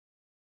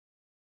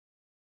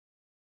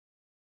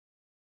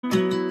You're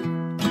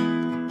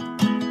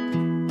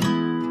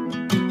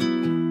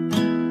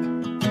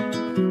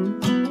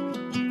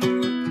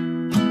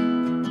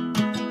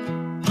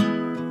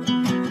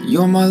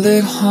my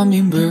little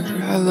hummingbird,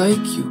 I like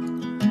you.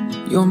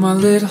 You're my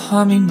little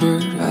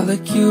hummingbird, I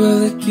like you, I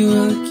like you,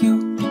 I like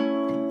you.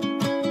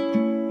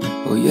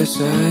 Oh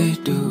yes I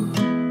do.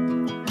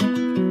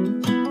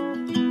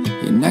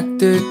 Your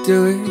nectar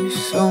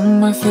delicious, oh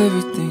my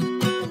favorite thing.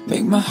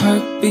 Make my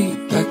heart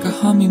beat like a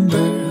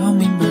hummingbird,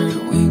 hummingbird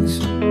wings.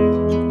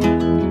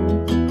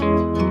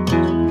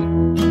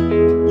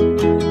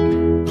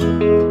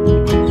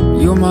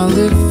 You're my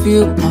little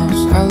field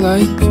mouse, I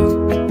like you.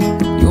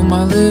 You're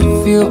my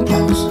little field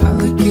mouse, I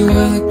like you,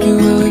 I like you,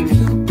 I like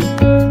you.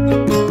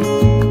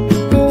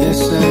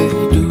 Yes I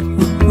do.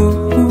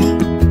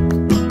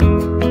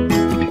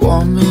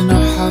 Warm in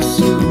our house,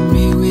 you and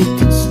me, we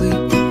can sleep.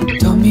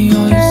 Tell me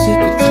all your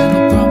secrets and I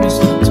promise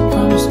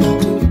not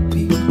to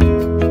repeat.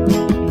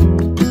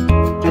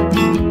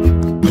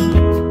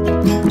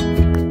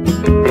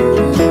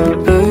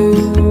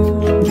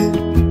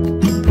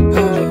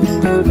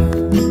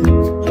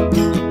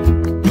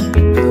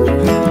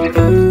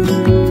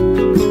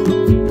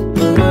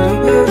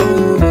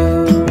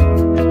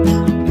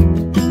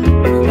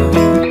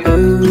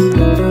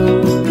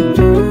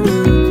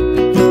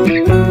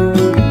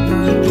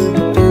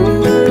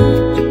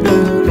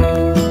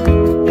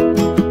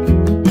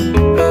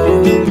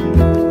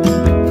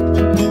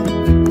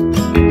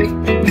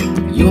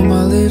 You're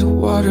my little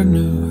water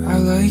new, I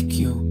like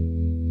you.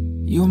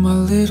 You're my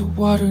little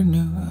water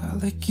new, I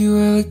like you,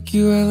 I like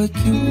you, I like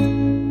you.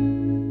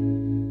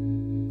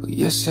 Oh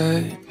yes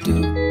I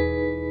do.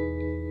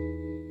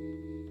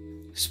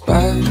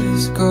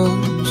 Spies go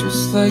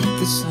just like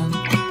the sun.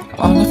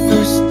 On the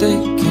first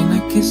date, can I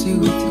kiss you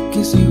with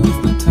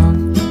my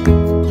tongue?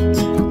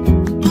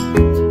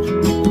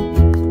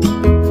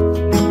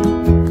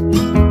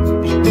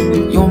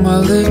 You're my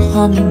little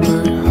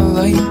hummingbird, I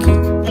like you.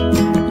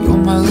 You're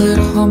my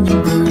little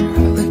hummingbird, I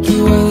like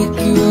you, I like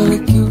you, I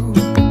like you.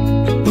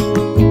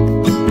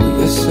 Oh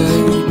yes I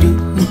do.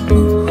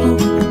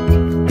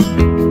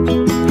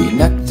 Your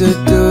nectar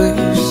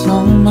delicious,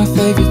 all my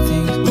favorite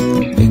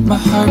things. Make my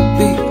heart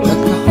beat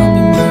like a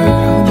hummingbird,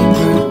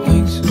 hummingbird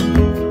wings.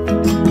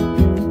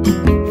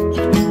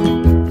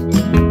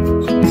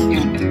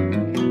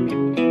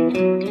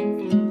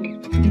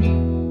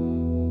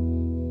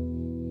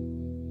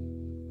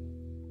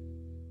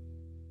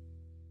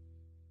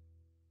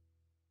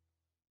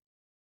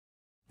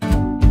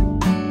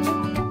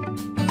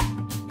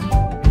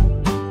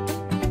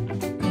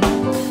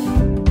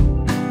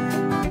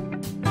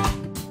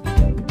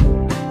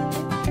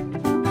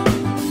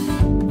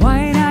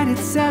 Wide-eyed at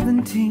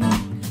 17,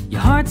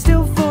 your heart's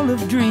still full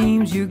of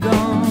dreams. You're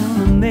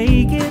gonna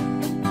make it.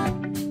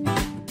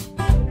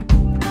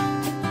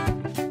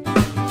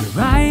 Your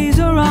eyes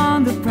are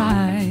on the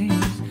prize,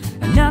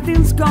 and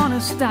nothing's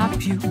gonna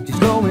stop you. Just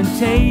go and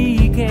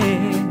take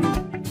it.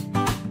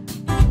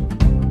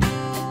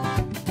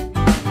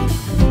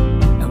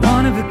 And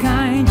one of a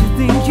kind you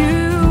think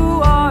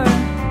you are,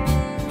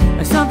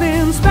 and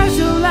something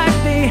special like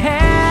they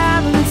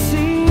haven't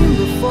seen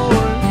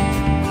before.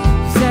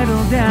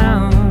 Settle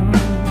down,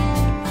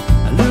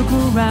 look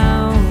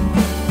around,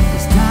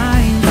 'cause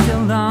time's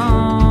still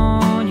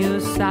on your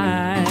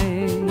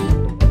side.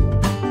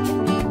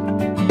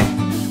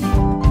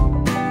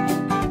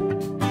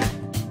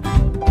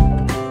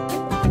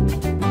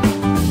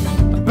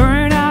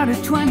 Burned out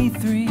at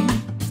 23,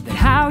 is that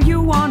how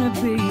you wanna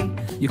be?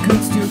 You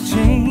could still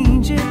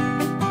change it.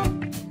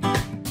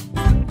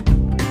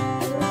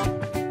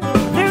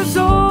 There's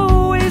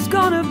always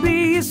gonna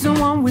be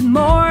someone with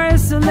more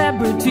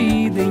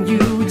celebrity than you,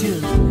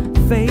 just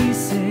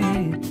face it.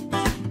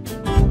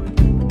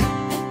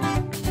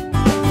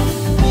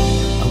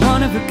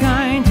 One of a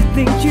kind you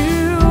think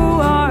you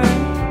are,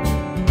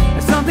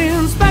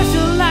 something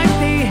special like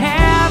they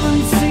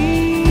haven't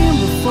seen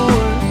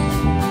before.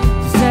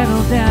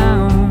 Settle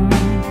down,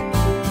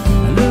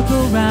 look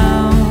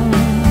around.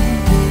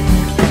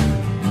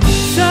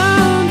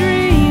 Some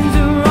dreams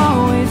are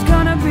always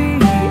gonna be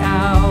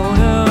out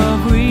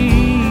of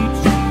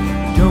reach.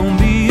 Don't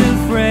be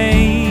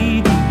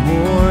afraid,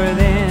 more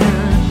than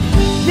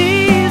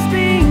these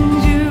things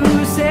you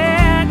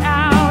set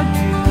out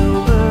to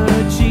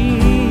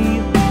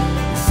achieve.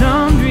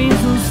 Some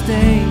dreams will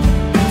stay,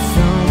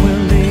 some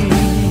will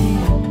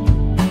leave,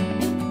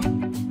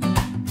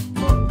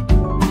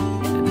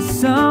 and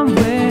some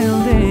will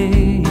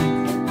leave.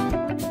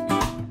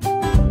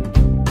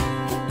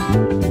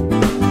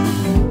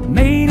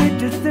 Made it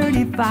to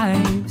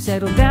 35,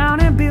 settled down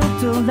and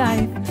built a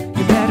life.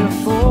 You're better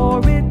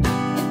for it.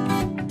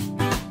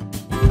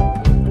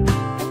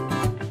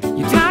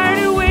 You're tired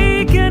of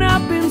waking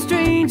up in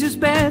strangers'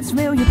 beds,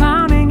 smell you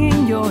pounding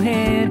in your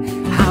head.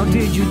 How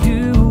did you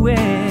do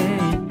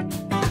it?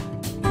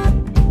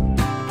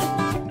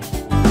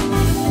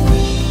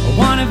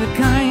 One of a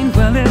kind,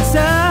 well it's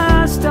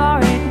a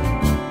start.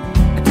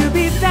 To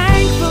be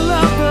thankful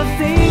of the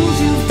things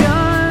you've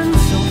done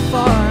so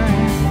far.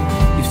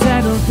 You've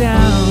settled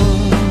down,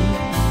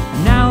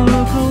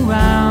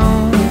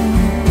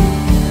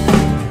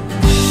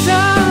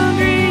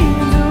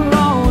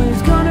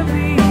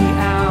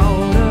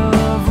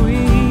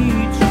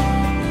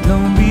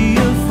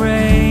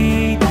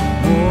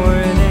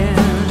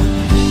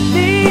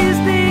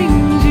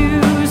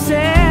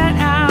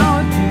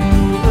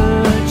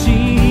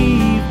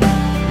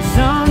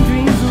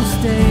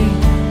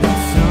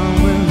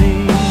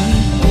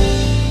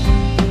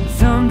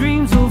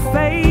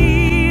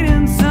 fade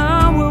and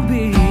some will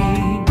be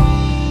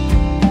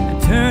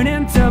and turn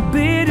into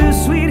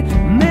bittersweet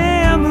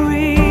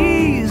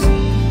memories.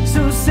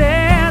 So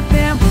set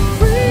them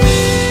free.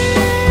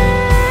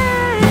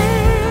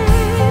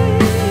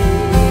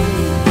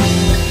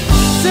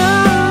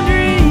 Some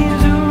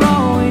dreams are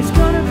always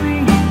gonna be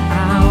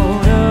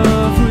out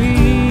of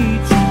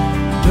reach.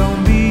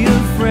 Don't be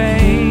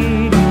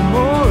afraid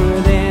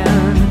more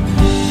than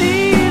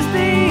these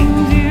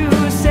things you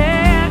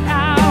set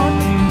out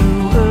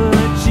to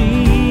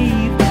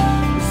achieve.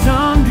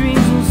 Some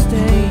dreams will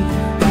stay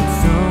and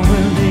some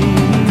will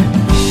leave.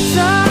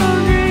 Some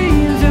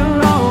dreams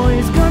are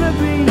always gonna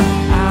be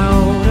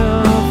out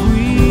of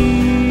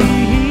reach.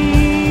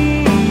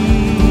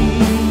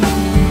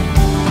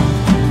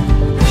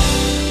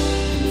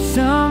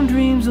 Some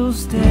dreams will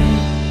stay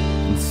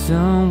and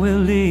some will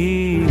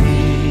leave.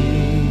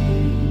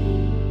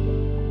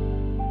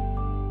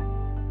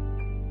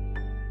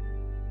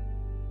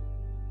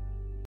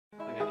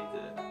 I think I need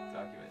to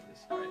document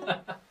this. Right.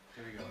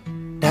 Here we go.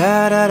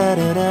 Da da da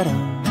da da da.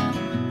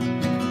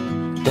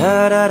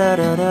 Da da da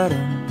da da da.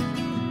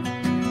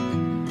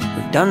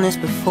 We've done this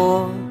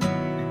before.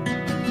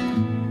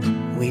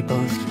 We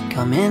both keep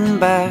coming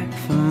back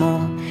for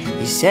more.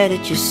 You said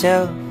it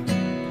yourself.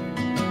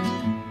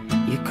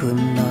 You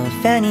couldn't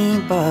love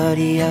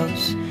anybody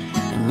else.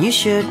 And you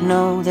should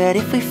know that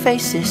if we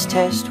face this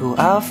test, well,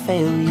 I'll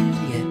fail you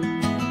yet.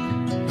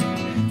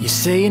 You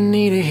say you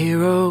need a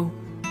hero,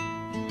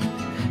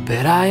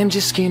 but I am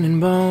just skin and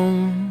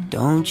bone.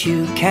 Don't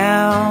you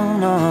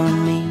count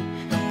on me,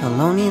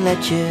 I'll only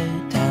let you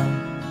down.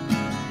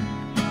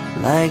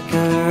 Like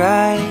a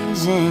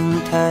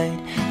rising tide,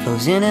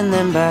 flows in and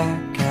then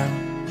back out.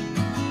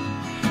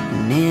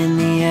 And in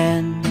the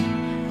end,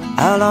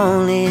 I'll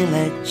only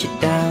let you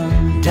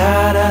down.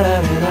 Da da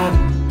da da da.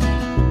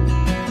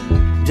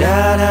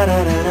 Da da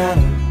da da da.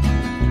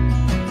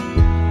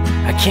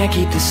 I can't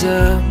keep this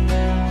up.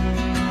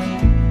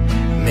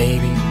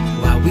 Maybe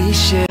while we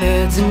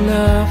shared's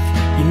enough.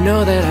 You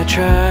know that I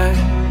try.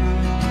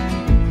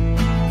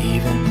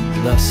 Even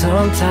love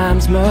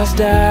sometimes must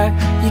die.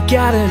 You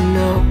gotta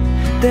know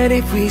that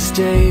if we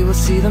stay, we'll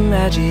see the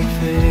magic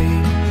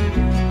fade.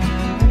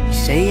 You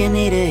say you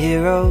need a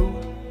hero,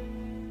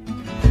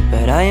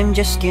 but I am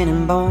just skin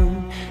and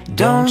bone.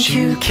 Don't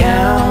you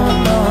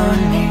count on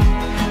me,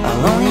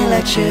 I'll only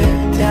let you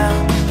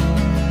down.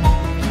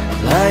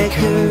 Like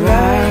a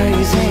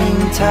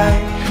rising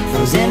tide,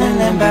 flows in and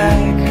then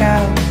back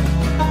out.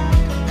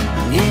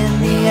 And in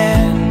the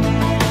end,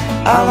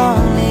 I'll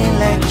only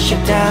let you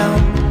down.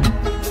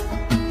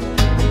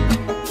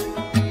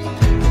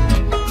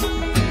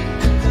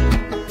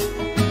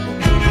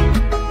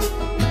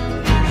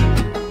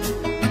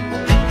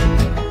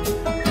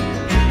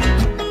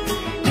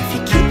 If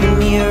you're keeping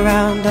me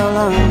around, I'll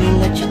only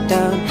let you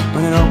down.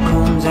 When it all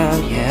comes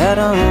out, yeah, I'd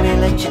only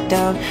let you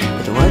down.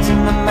 With the words in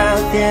my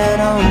mouth, yeah,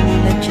 I'd only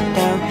let you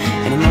down.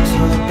 And amongst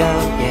all the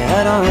doubt, yeah,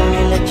 I'd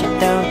only let you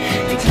down.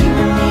 If you're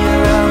keeping me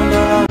around,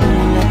 I'll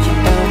only let you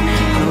down.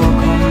 When it all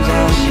comes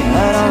out,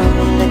 yeah, I'd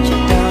only let you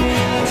down.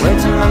 The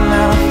words in my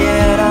mouth,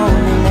 yeah, I'd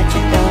only let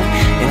you down.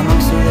 And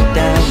amongst all the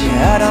doubt,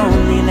 yeah, I'd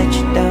only let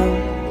you down.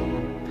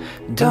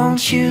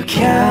 Don't you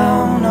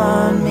count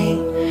on me,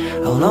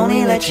 I'll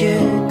only let you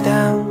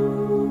down.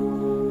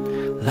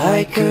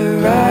 Like a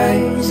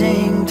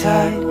rising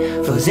tide,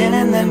 flows in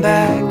and then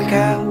back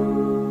out.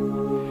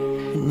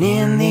 And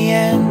in the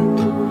end,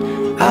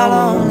 I'll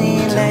only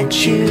let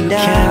you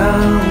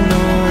down.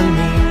 On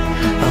me,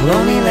 I'll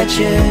only let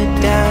you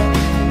down.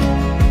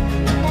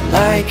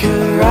 Like a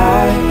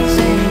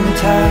rising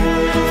tide,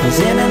 flows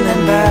in and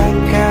then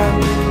back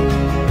out.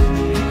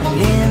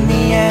 And in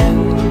the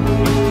end,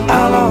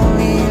 I'll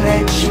only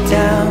let you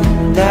down.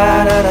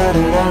 Da da da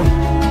da da.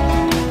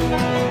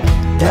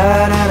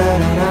 Da da da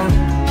da da.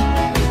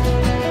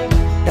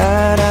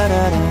 Da da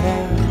da da da.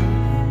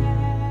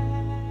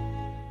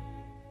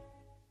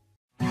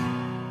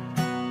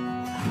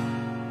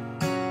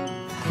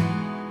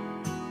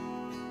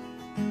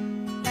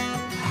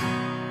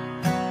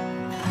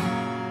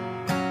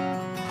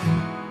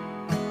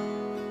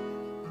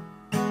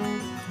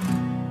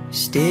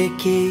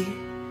 Sticky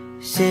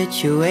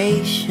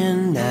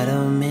situation that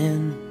I'm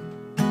in.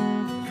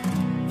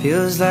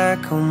 Feels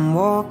like I'm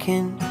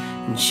walking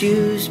in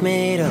shoes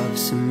made of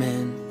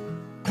cement.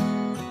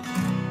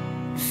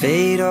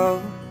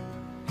 Fatal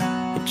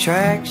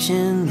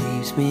attraction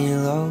leaves me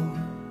low.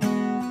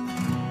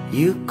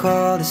 You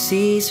call the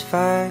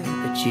ceasefire,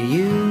 but you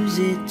use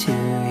it to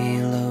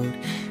reload.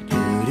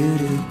 Do do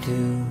do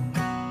do.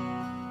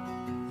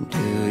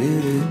 Do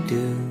do do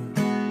do.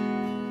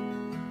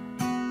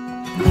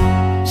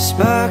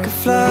 Spark a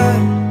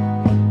flood,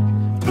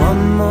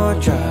 one more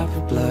drop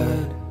of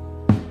blood,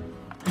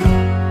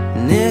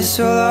 and this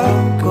will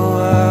all go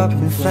up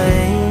in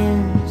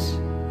flames.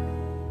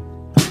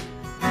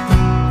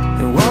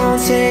 It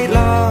won't take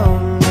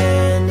long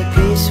and the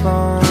peace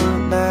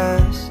won't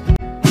last.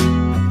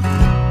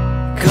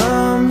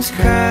 Comes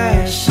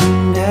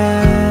crashing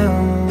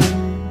down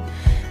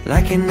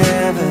like an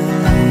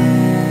avalanche.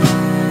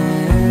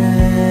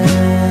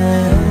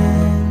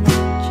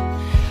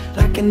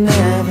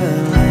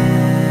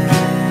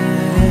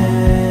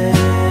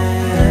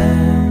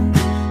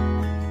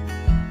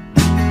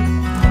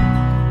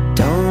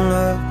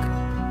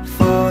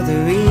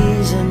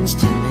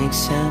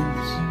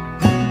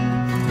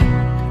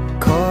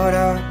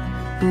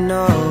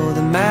 know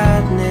the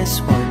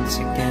madness once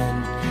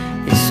again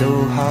is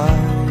so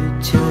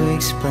hard to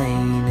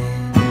explain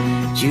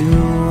it. You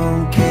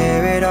won't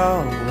care at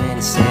all when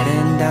it's said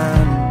and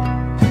done.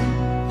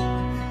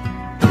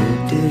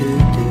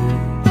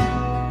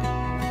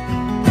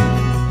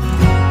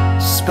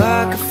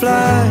 Spark a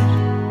flood,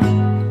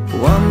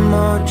 one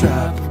more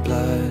drop of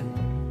blood,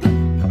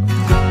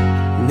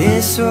 and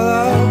this will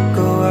all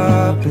go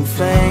up in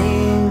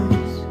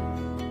flames.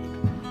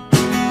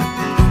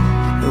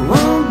 It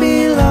won't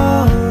be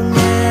long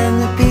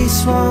and the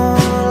peace won't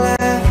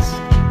last.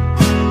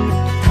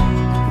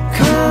 It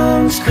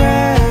comes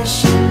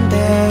crashing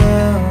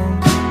down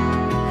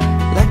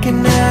like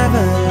an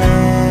avalanche,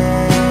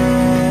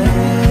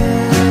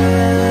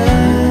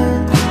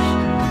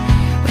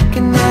 like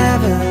an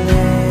avalanche.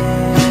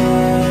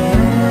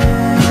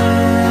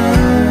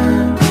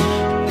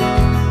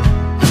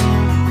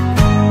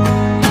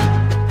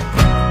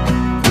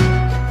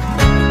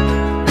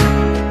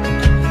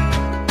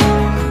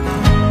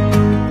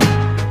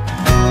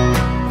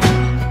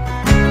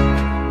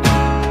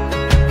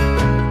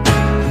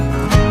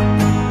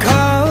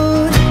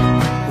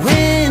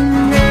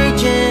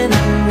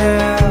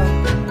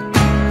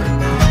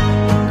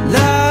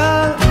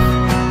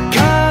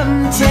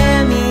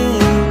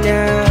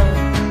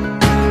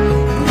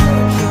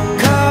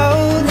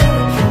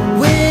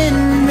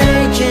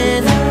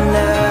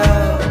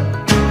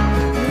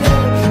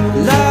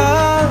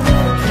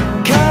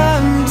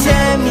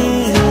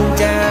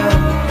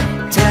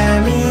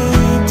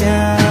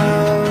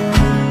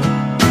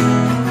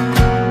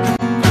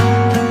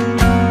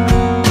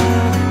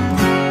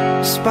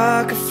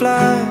 Spark a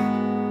flood,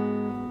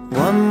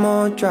 one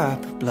more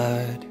drop of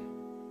blood,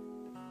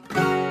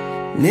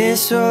 and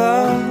this will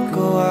all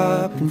go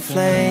up in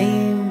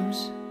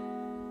flames.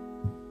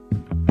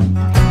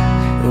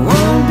 It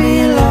won't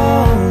be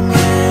long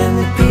and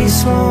the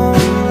peace won't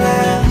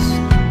last.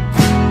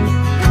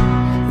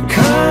 It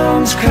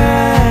comes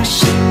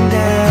crashing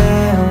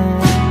down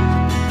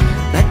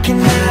like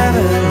an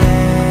avalanche,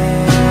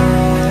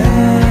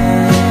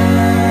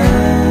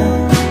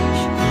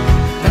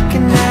 like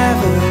an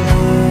avalanche.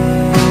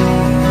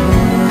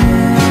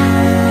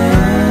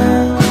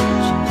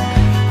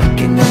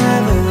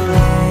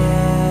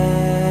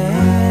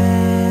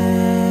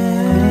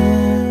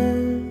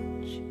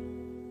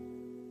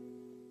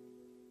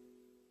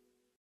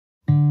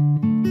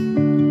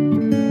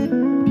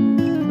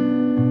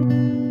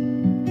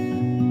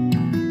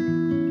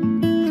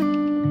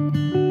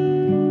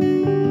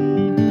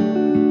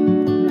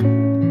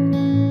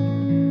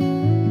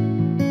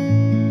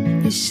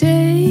 They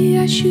say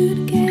I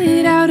should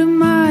get out of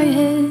my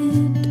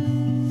head,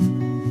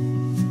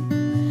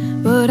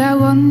 but I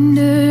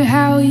wonder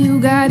how you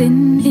got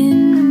in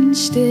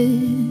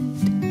instead.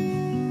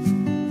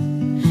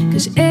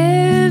 'Cause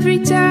every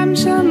time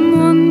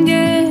someone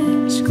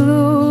gets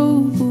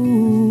close,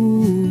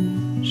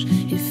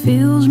 it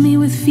fills me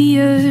with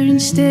fear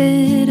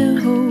instead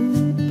of hope.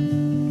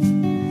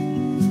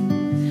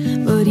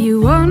 But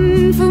you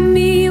want for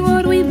me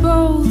what we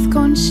both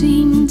can't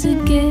seem to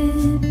get,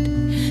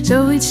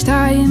 so it's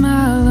time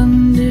I'll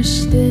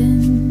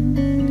understand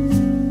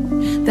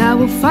that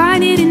we'll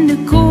find it in the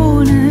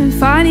corner,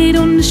 find it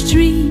on the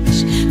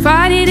streets,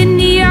 find it in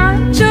the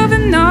arms of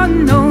an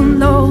unknown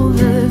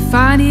lover,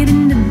 find it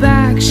in the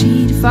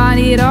backseat, find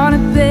it on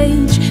a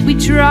page we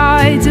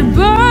tried to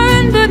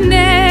burn but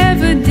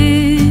never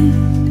did.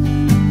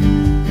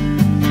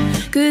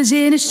 'Cause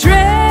in a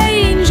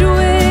strange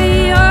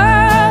way,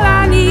 all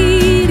I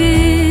need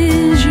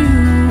is you,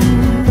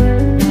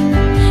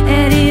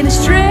 and in a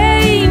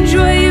strange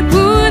way you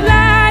put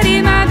light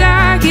in my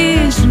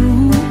darkest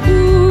room.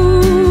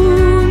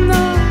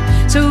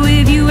 So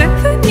if you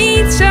ever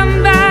need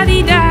somebody,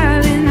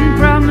 darling,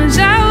 promise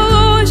I'll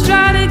always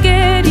try to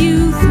get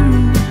you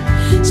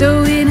through. So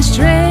in a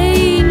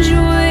strange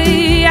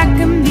way I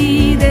can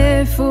be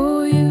there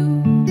for you.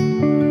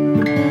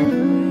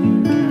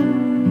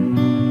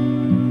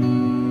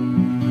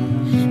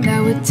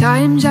 Now at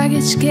times I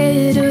get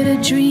scared of the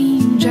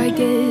dreams I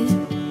get.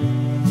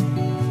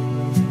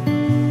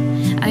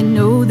 I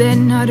know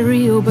they're not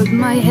real, but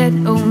my head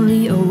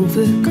only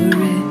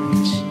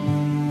overcorrects.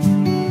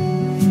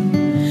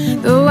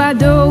 Though I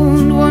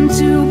don't want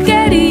to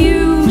get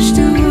used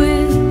to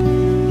it,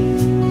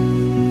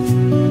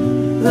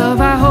 love,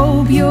 I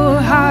hope your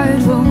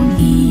heart won't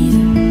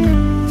either.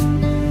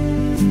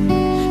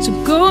 So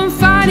go and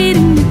find it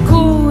in the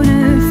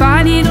corner,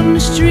 find it on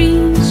the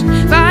streets,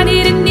 find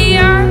it in the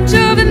arms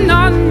of an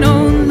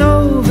unknown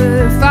lover,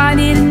 find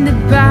it in the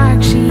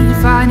backseat,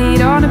 find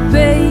it on a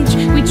page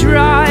we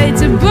tried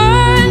to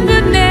burn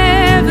but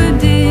never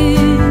did.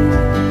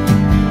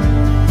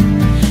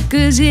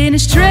 'Cause in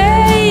a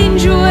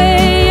strange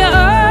way,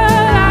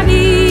 all I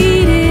need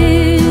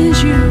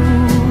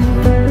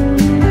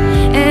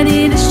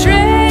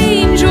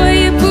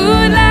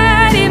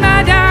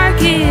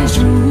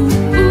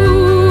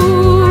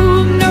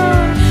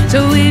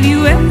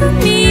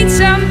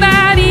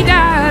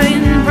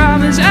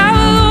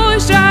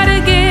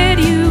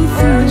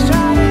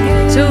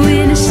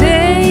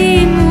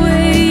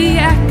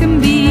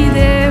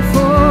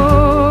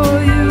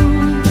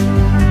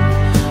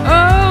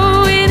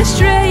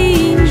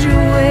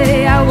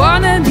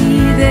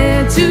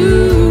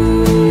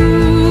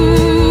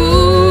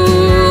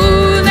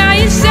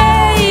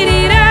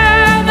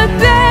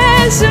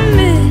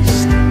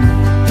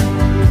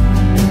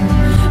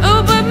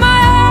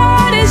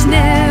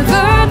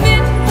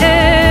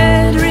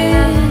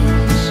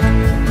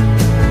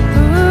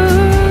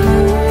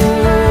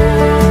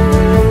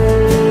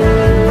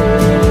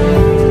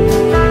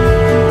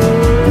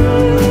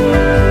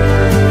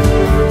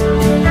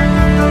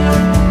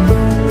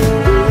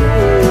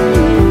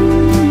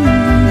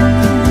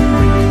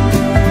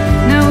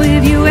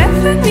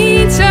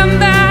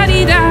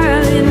somebody,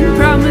 darling.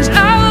 Promise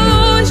I'll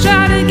always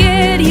try to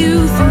get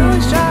you through.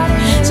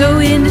 So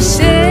in the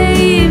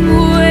same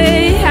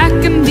way, I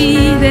can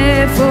be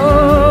there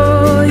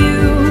for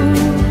you.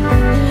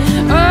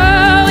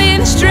 Oh, in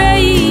a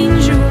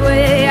strange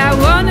way, I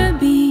wanna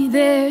be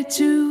there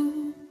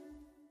too.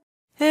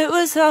 It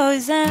was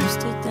always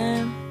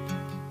Amsterdam,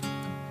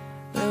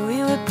 where we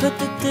would put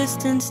the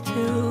distance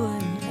to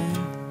an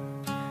end.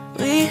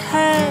 We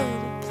had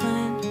a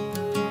plan,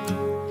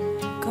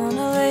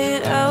 gonna lay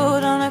it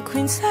out on a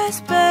queen-size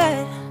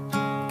bed,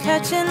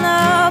 catching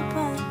up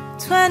on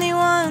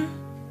 21.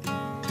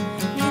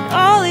 Meet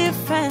all your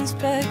friends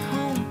back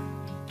home.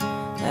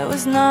 That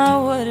was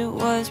not what it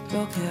was,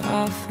 broke it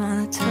off on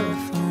the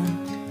telephone.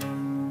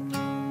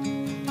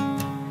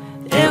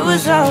 It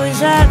was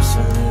always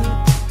absolute.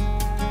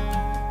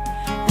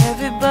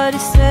 Everybody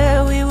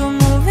said we were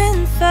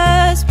moving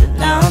fast, but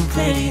now I'm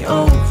pretty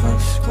over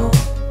school,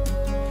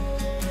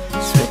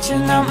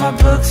 switching out my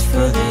books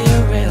for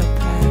the rail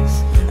pass.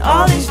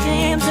 All these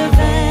dreams of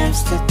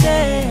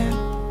Amsterdam,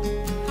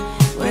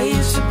 where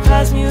you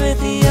surprised me with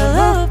the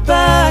yellow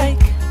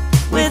bike,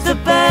 with a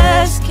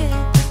basket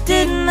that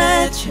didn't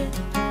match it,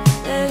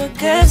 that I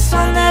guess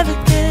I'll never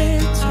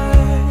get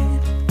right.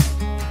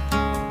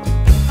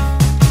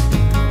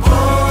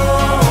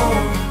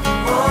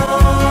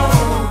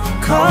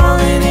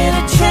 Calling in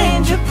a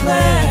change of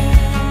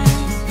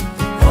plans.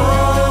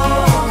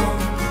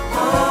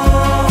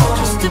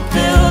 Just a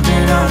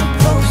building on a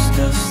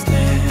postal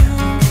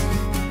stamp.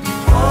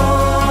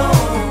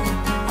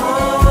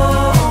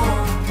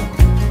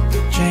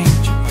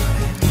 Change of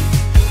plans.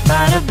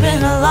 Might have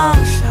been a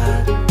long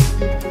shot.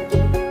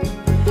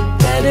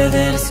 Better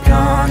that it's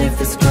gone if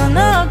it's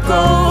gonna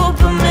go.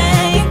 But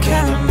man, you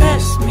kinda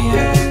messed me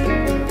up,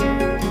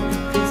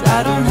 'cause I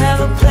don't have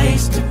a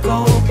place to go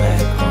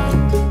back home.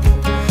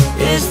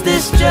 Is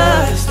this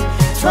just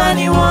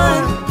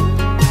 21?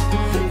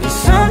 If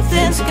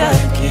something's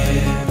gotta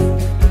give,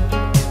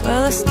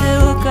 well, I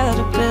still got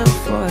a bill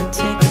for a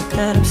ticket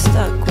that I'm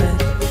stuck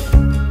with.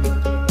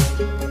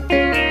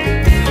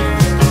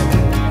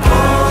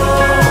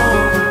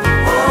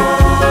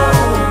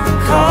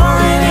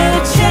 Calling it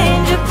a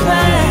change of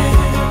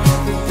plans.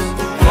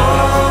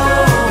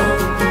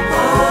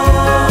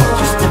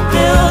 Just a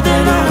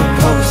building on a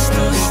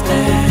postal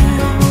stamp.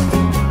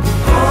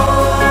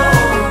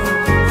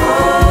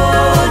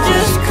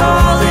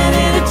 Calling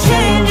it a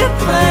change of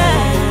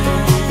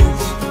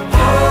plans.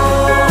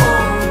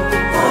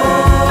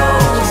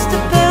 Just a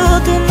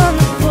building on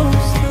the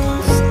postal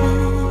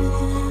stamp.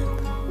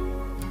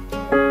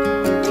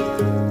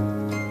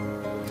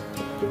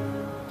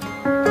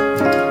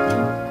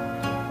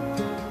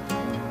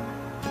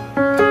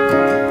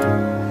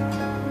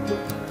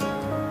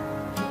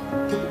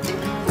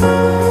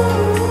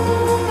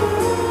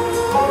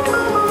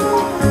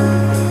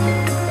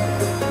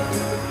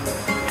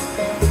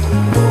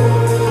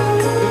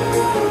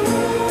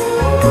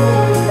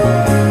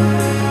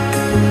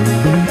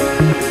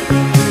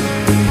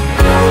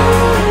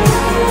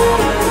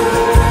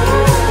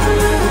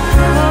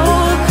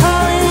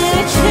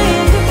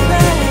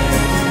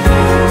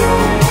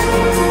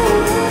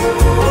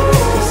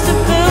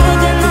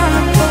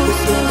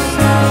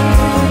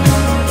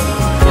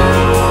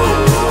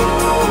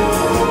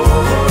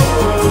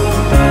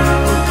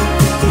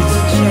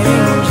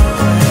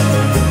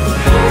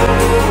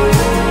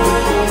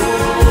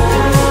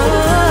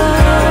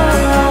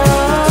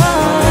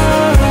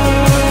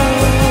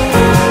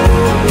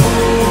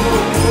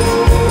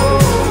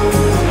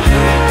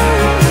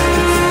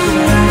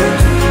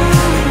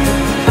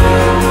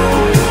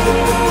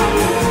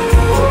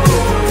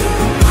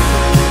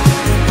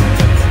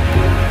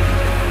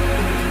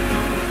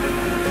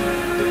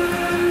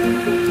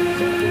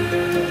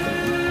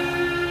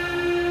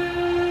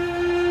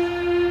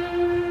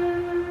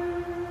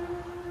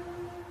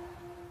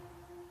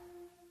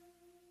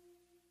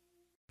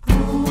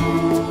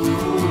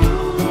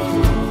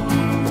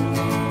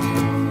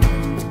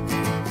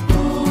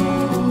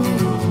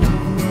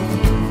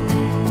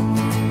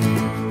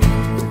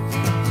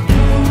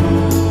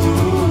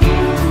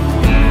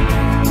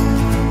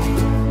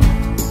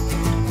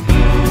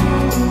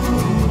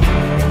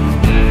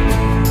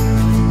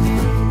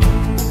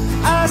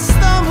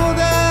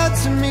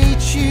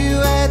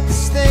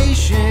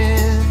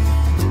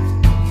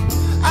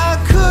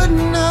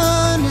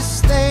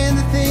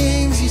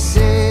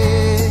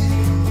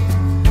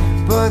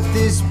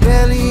 This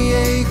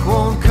bellyache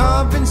won't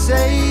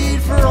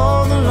compensate for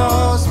all the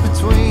loss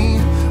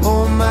between.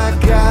 Oh my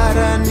God,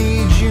 I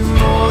need you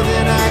more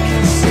than I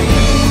can see.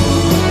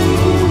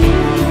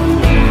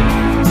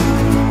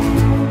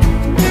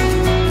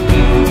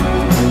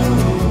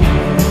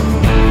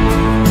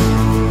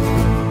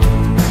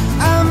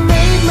 I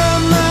made my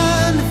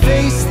mind to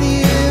face the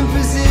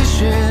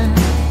imposition,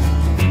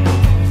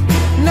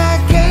 and I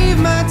gave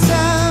my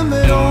time,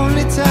 but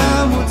only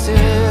time will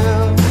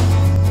tell.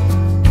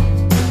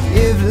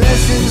 If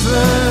lessons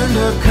learned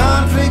or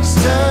conflicts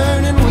turn,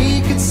 and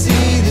we could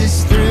see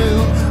this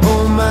through.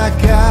 Oh my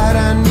God,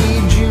 I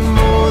need you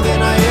more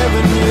than I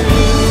ever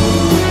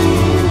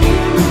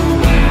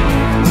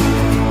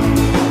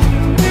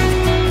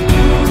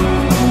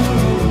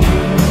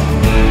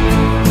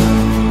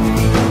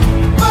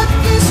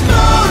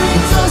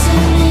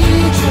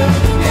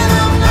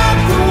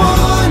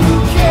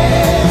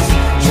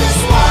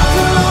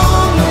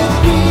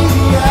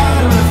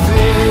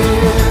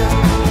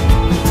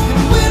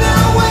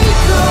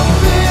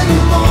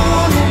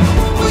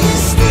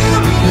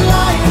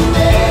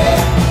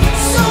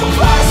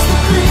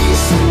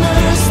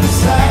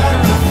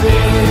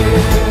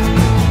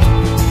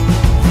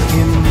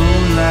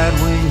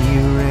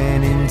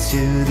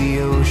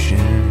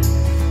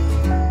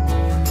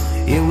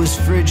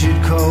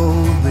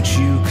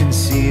you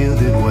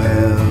concealed it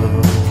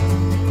well.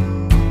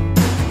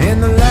 And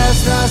the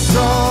last I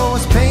saw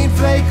was paint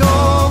flake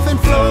off and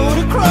float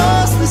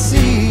across the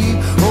sea.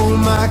 Oh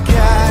my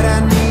God, I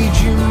need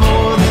you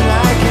more than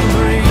I can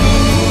breathe.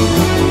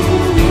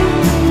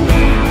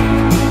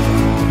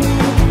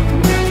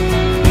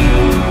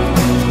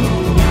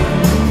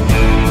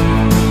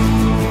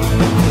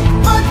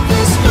 But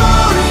this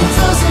story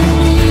doesn't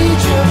need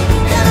you,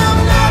 and I'm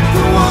not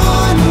the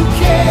one who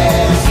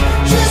cares.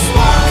 Just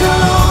walk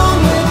along,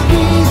 let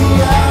me the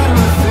out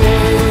of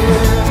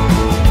fear.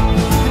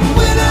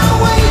 When I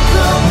wake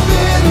up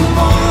in the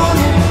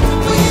morning,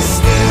 will you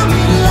still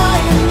be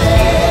lying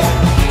there?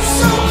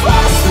 So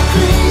cross the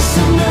crease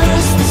and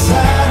nurse the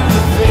side of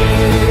the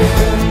fear.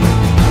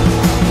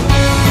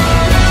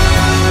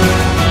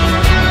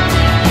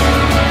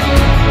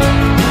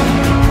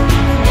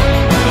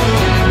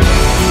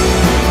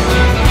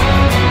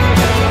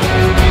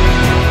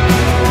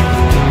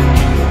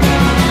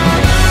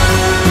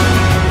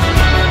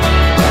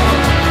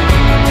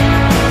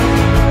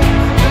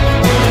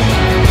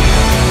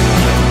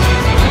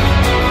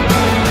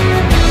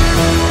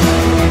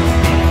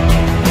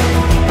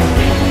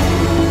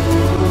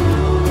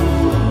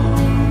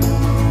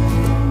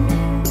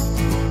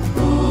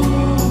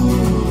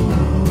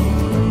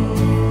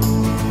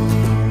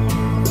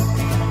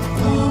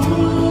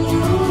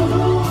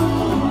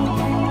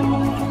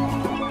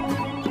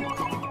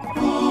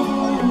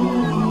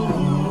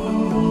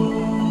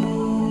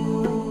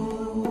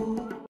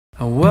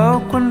 I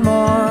woke one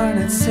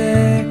morning at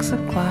 6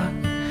 o'clock,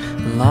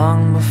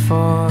 long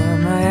before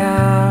my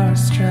hour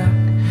struck.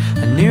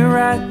 I knew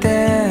right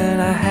then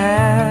I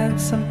had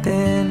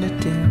something to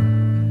do.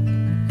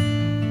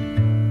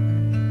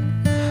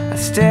 I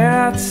stared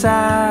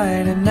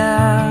outside an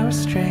hour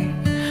straight.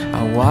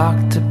 I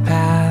walked a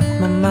path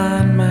my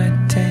mind might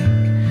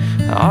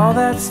take. All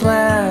that's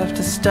left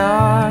to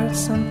start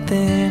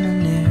something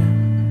anew.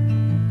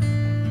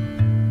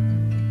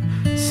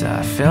 So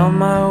I felt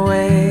my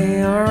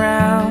way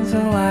around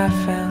till I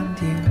found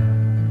you.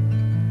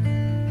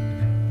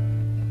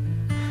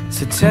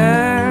 So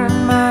turn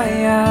my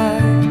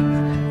eyes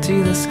to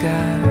the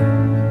sky,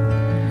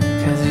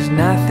 'cause there's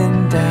nothing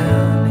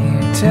down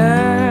here.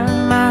 Turn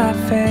my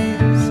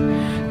face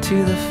to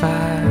the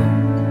fire,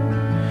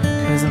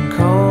 'cause I'm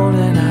cold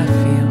and I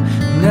feel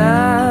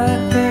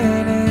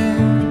nothing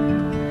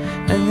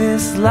in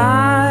this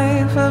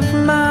life of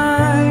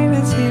mine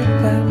is here,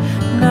 but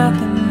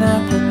nothing,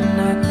 nothing,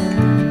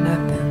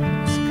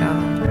 nothing's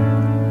gone.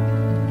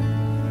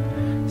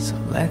 So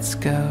let's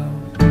go.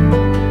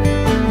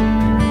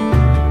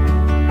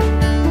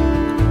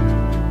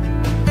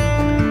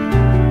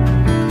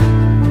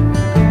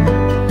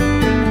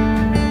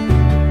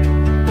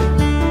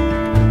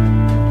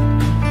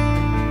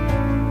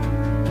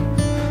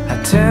 I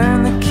turn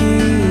the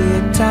key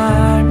a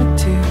time or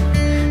two.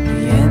 The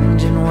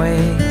engine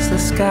wakes, the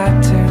sky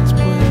turns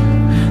blue.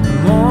 The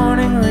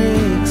morning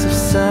reeks of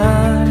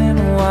sun and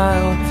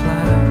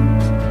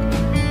wildflowers.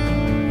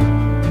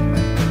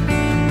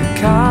 The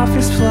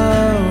coffee's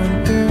flowing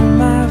through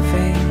my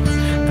veins.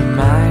 The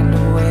mind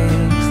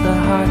awakes, the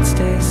heart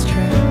stays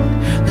straight.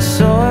 The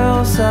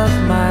soils of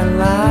my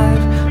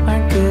life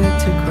aren't good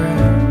to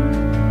grow.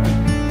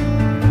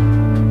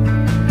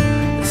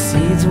 The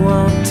seeds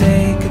won't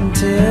take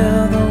until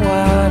the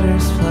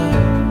waters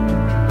flow.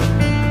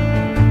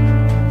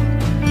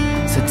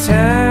 So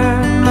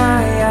turn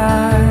my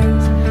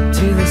eyes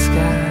to the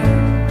sky,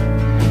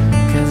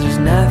 'cause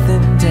there's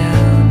nothing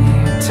down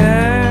here.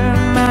 Turn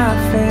my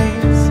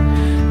face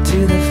to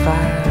the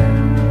fire,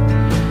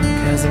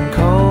 'cause I'm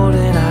cold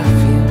and I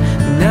feel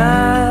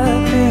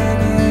nothing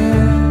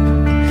in.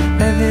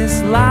 And this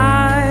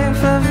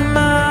life of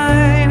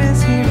mine is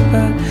here,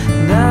 but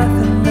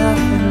nothing,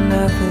 nothing,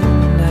 nothing,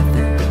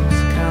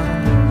 nothing's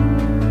gone.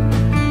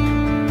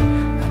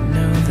 I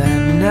know that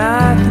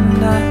nothing,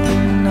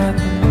 nothing,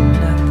 nothing,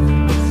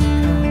 nothing's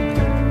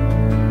gone.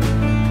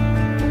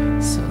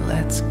 So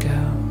let's go.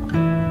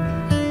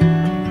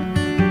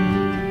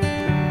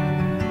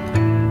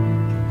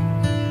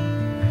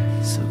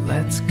 So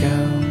let's go.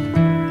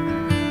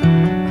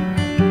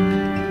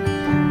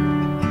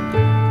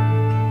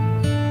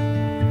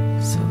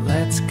 So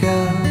let's go.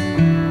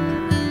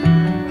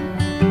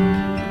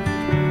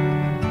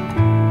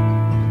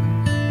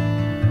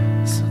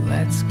 So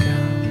let's go.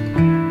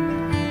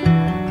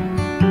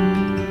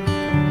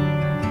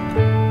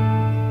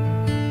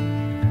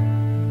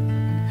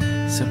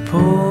 So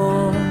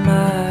pull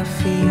my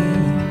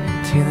feet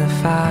to the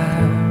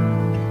fire.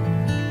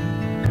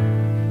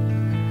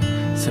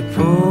 So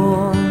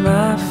pull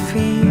my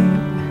feet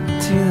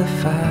to the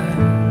fire.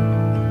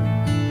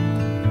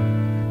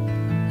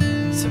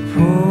 So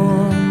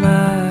pull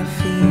my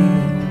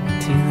feet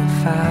to the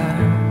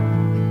fire.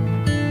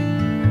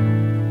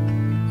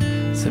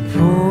 So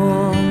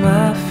pull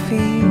my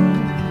feet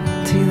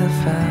to the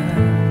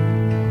fire.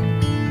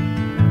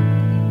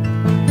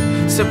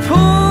 So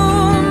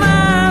pull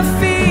my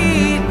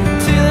feet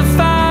to the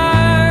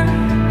fire.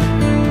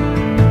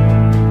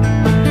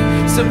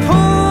 So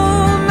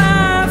pull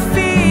my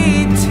feet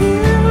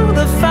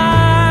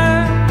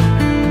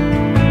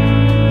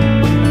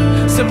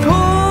So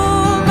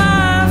pull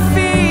my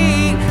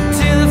feet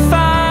to the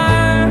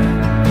fire.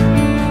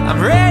 I'm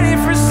ready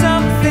for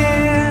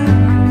something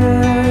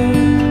good.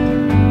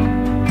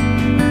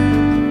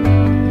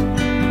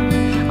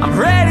 I'm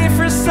ready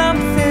for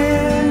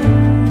something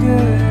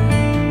good.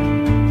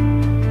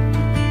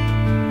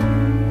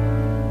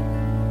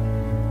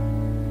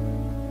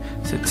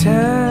 So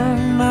turn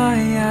my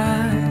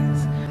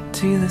eyes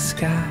to the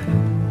sky,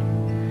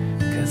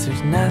 'cause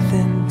there's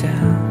nothing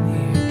down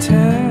here.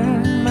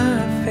 Turn my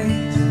face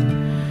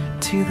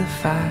to the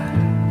fire.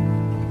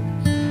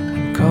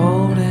 I'm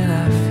cold and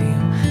I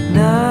feel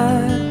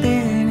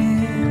nothing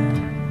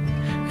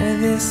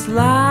in this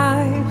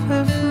life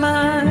of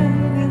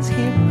mine is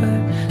here,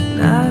 but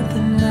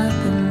nothing,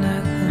 nothing,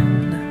 nothing,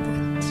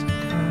 nothing's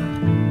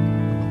gone.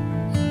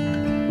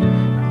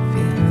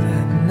 Feel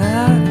that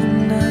nothing,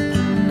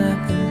 nothing,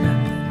 nothing,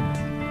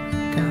 nothing's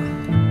gone.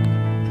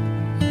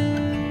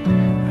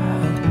 I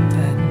hope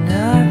that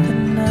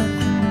nothing,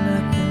 nothing,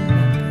 nothing,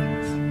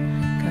 nothing's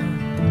gone.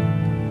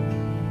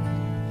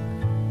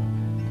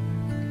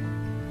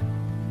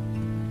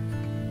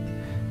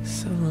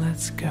 So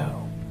let's go.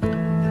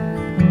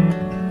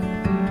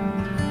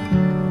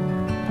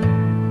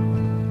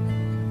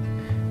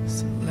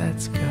 So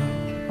let's go.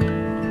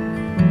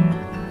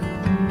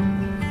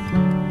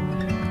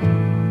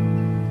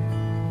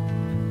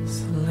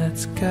 So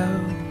let's go.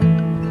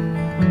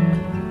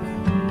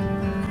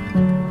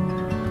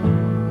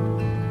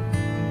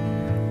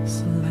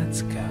 So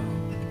let's go.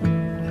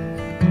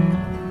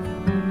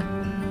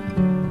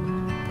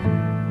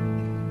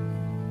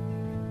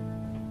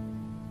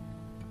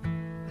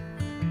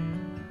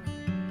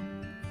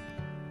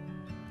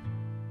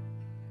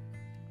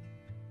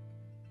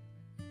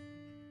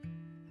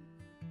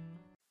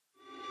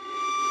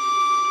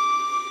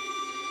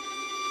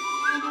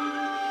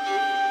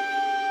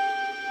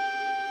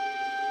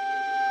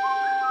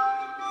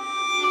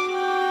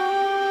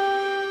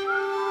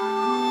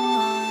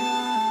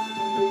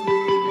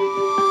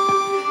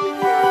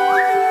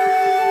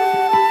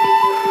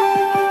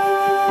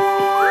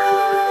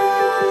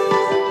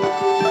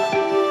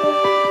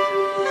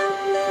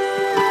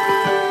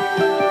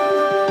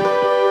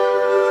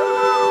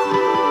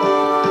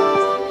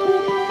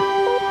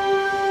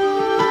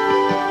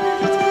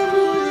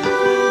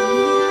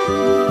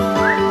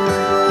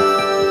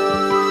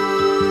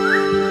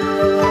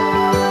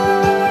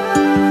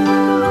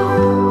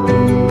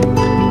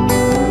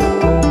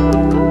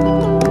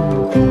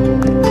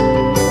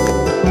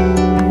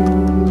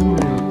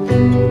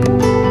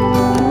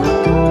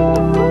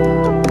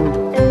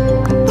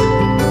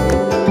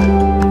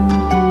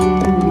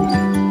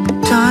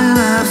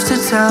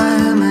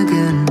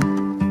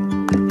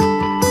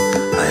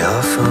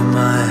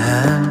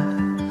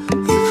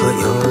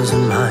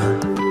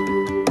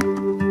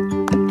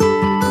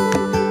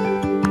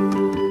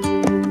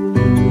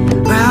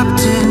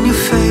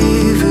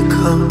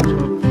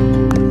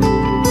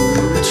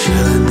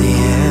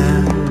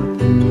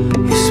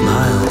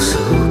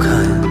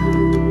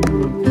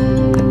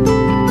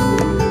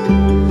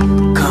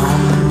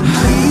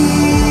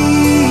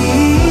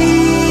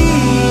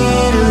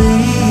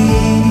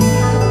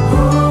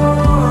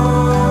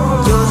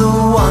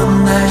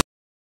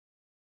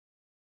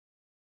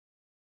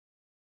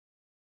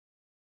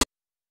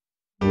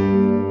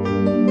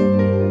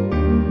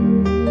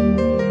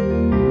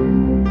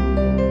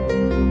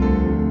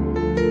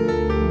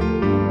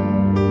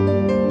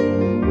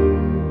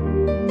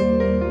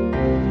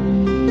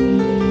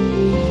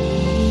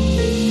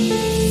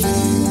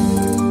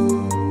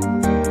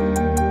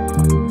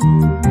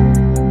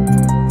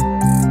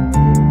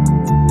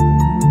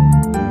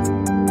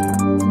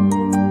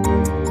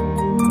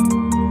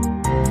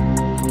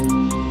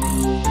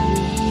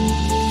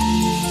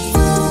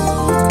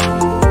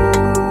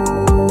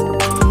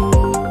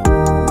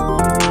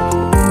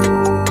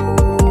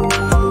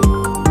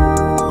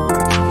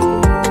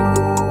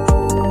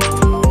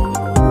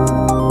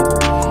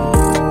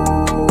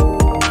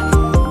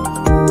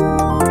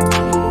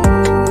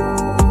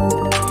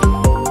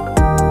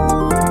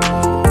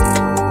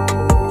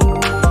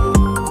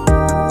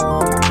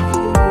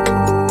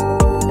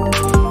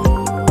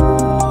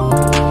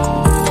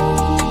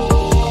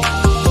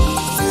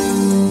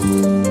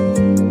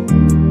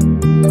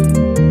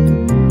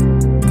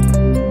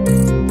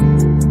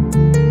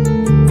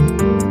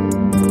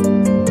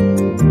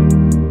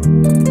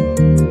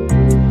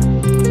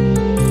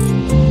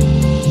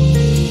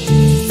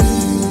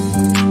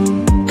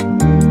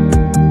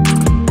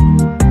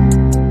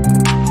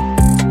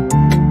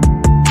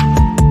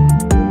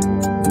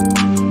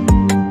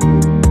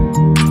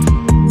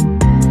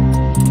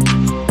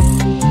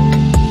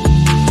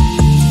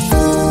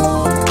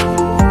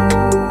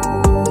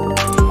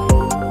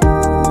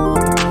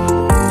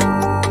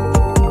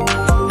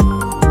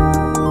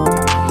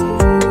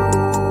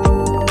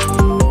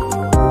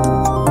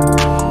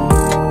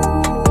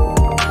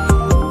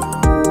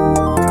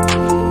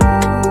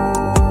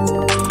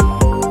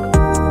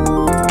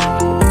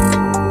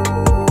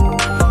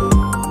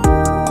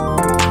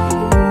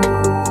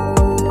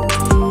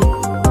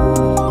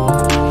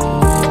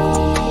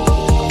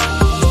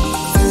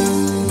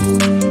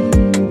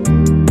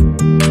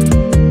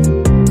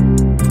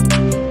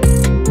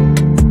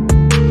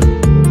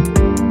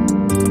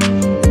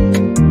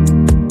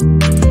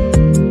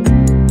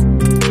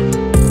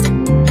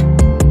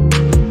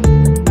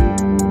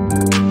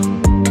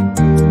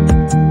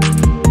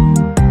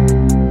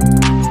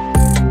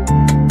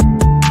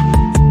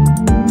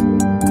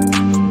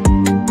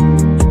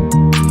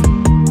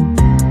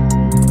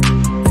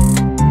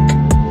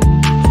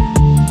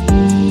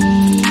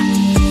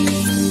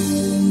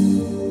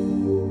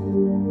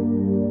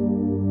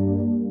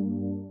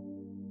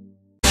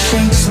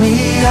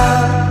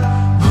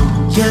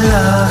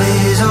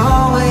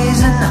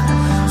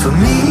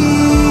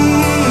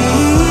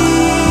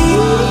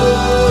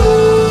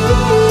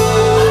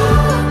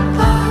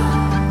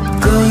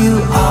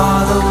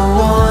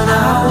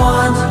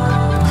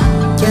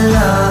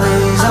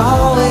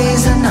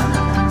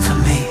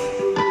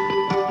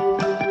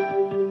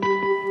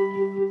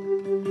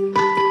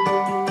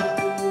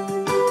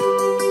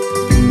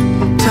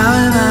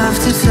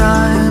 after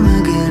time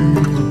again,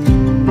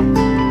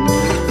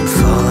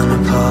 falling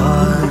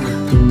apart.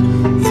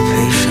 You're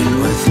patient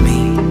with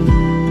me.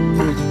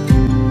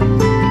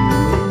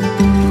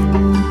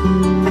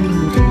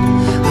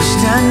 We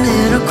stand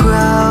in a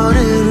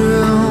crowded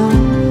room.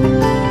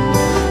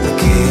 The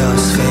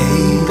chaos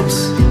fades,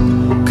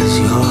 'cause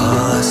you're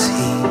all I see.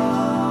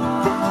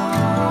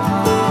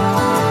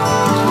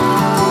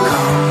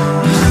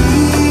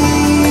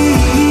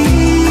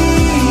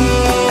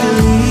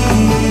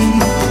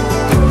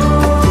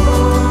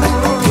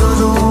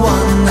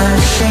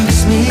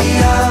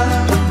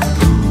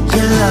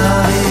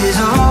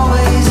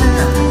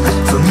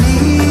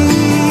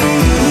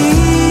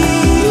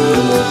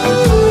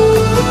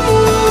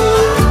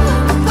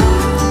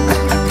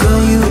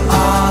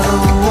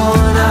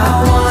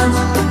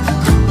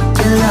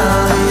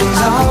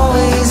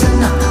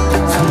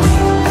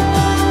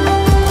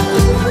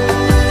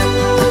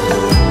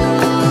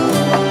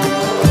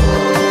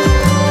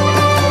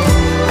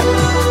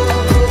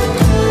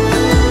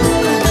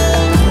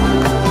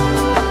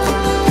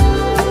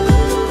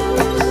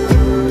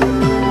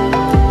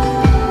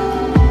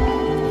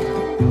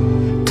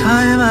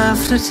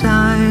 After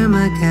time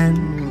again,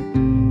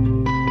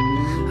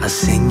 I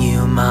sing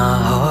you my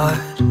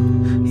heart,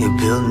 you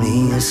build me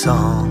a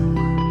song.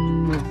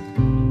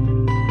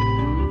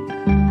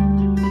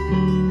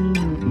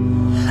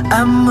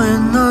 And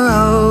when the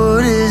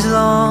road is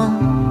long,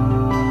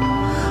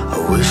 I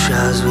wish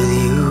I was with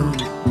you,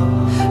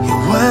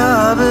 you're where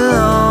I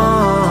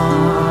belong.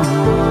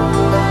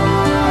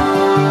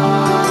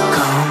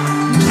 Come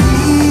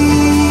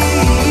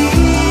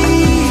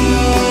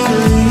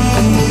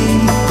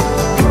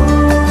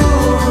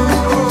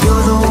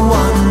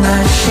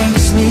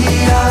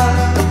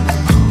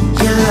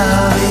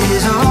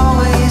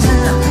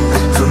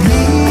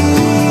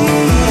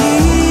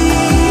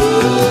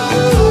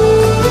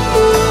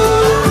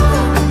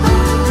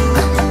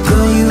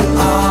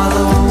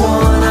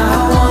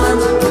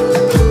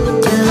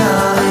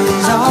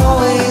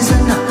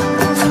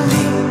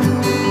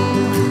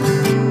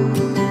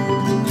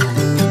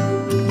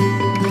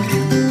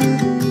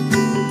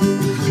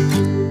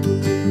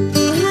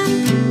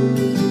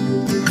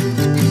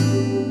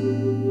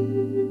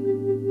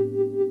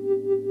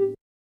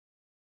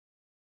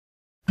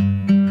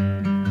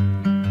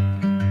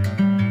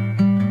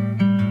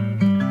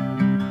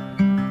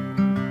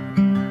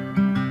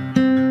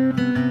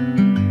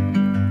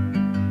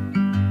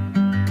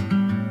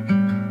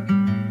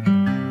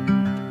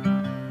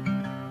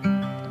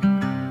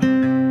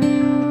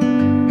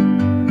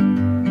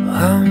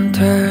I'm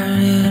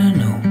turning a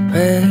new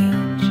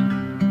page,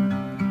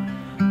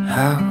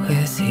 out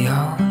with the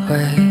old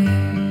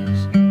ways.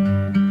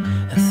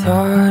 I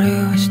thought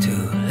it was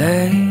too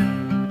late,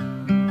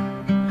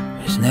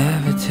 it's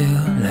never too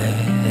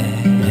late.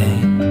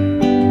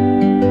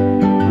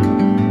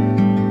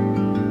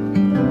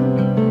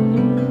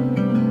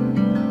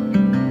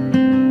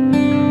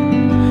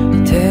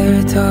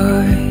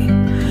 Territory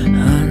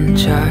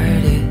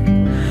uncharted,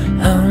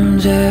 I'm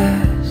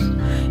just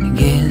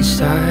getting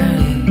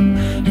started.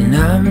 And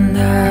I'm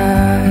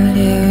not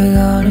ever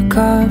gonna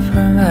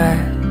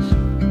compromise,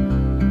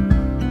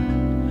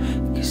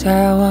 'cause I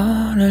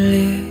wanna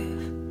live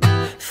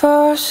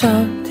for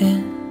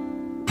something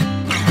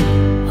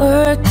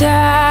worth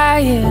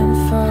dying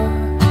for.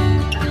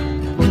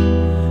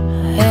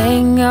 I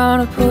ain't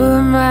gonna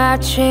put my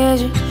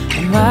treasure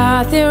in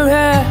mouth and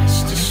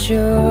rust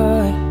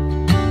assured,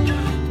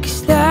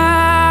 'cause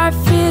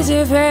life is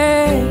a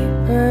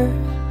vapor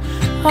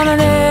on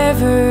an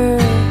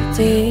ever-distant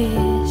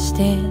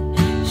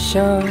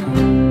shore,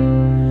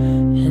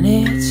 and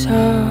it's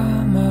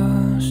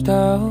almost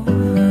over.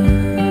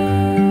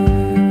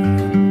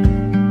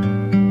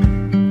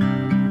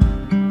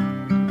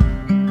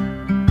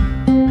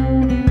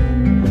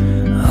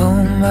 Oh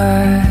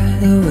my,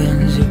 the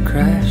winds are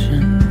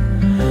crashing,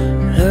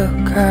 look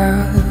how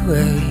the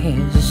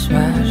waves are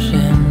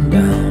smashing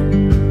down.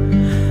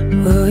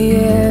 Will we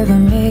ever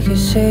make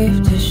it safe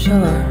to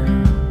shore?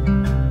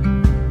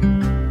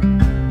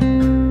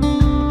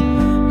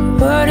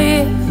 What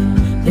if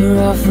the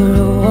rougher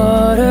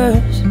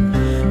waters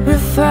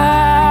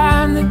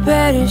refine the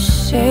better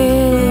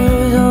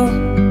sailors? Oh,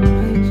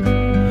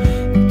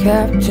 the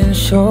captain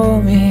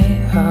showed me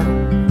how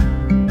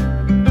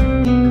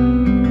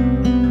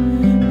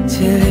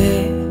to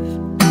live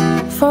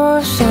for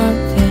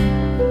something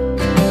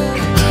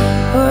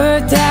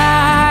worth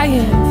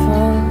dying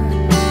for.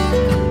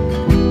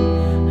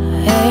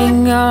 I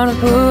ain't gonna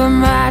put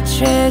my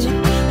treasure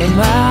in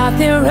mouth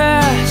and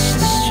rust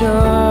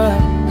ashore,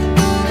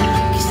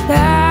 'cause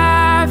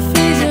life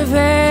is a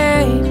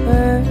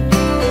vapor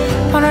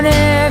on an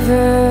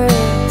ever-distant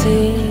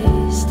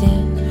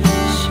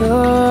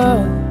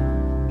shore.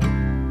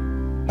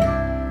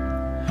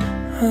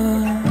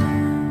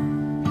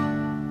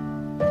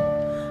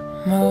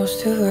 Most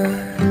of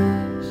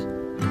us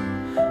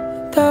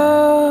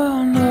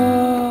don't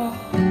know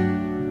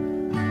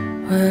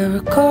where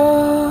we're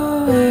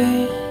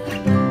going,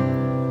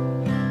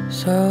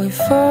 so we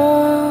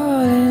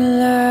fall in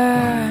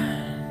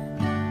line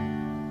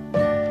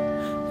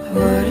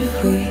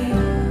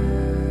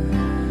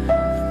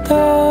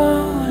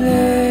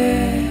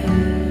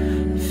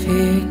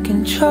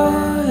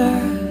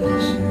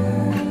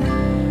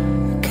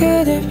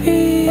could there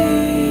be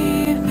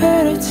a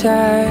better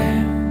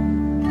time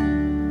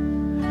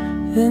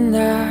than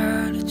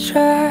now to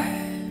try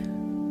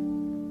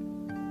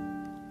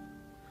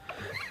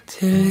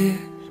to live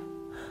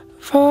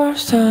for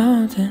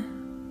something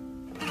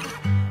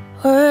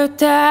worth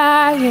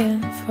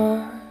dying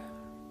for?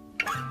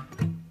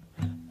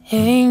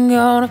 Ain't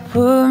gonna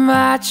put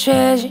my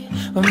treasure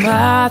where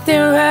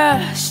nothing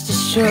rusts to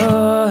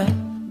shore.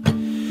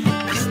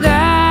 'Cause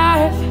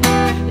life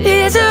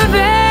is a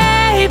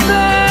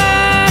vapor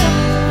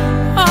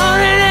on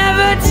an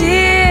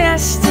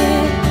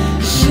ever-distant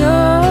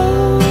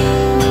shore,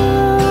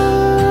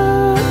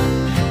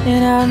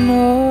 and I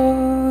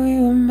know you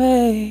were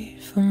made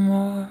for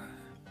more.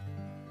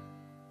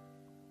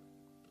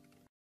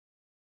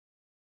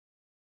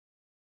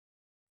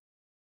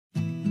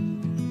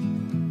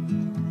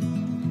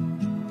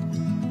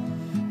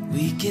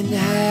 We can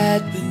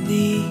hide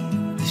beneath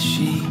the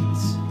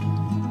sheets,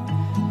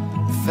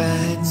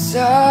 find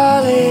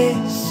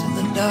solace in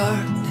the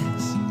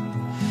darkness.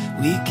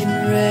 We can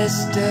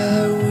rest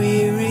our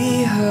weary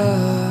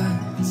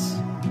hearts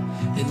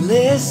and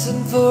listen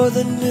for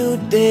the new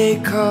day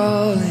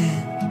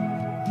calling.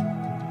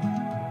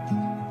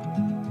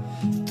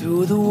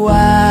 Through the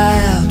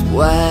wild,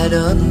 wide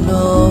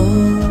unknown,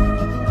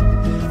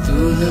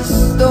 through the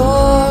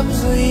storms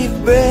we've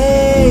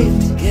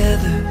braved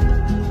together,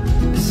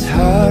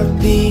 heart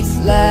beats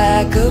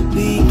like a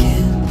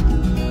beacon,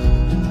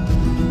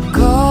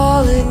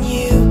 calling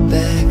you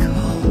back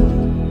home.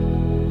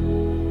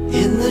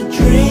 In the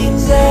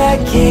dreams I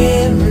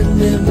can't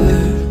remember,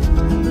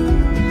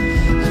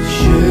 I'm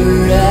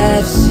sure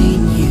I've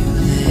seen you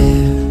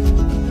there.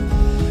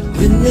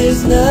 When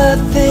there's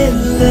nothing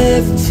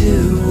left to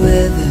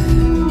weather,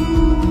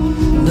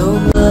 no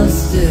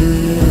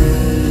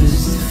monsters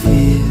to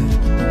fear.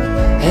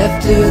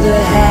 After the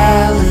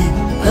howling,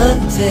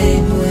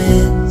 untamed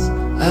winds,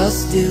 I'll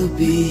still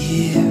be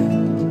here.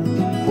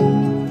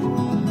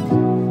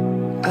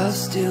 I'll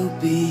still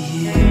be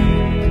here.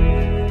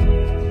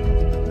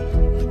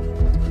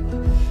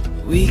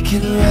 We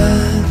can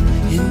run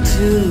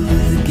into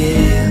the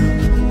gale,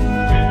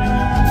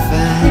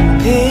 find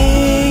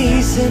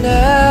peace in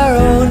our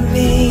own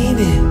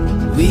meaning.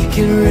 We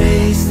can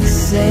race the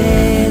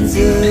sands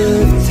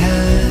of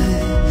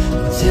time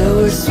until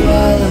we're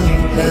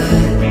swallowed by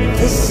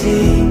the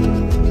sea.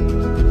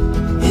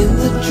 In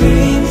the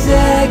dreams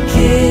I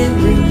can't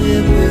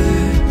remember,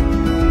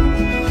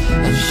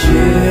 I'm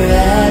sure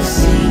I've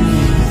seen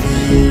you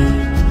there.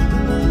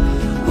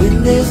 When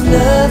there's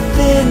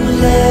nothing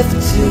left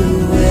to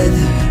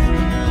weather,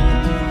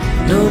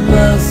 no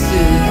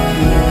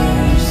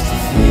monsters to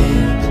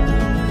fear.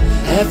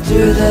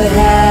 After the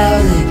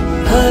howling,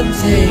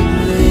 untamed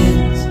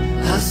winds,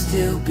 I'll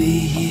still be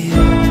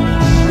here.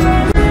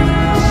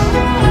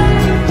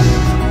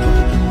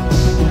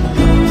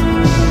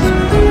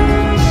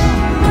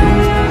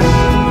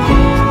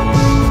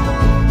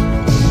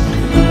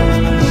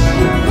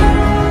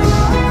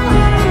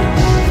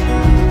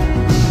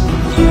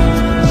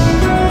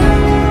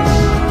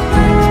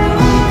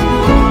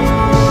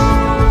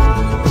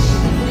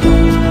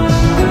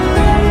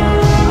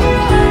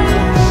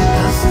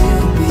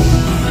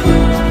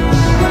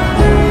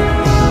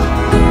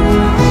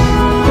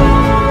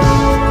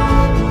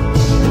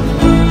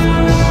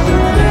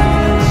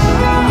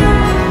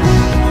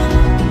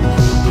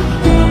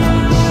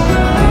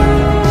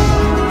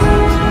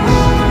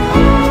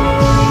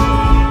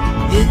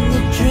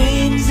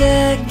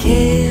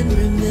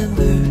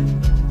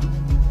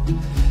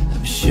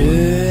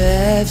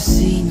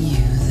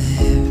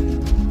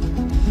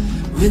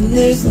 When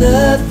there's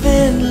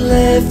nothing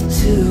left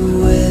to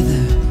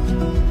weather,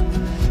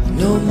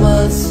 no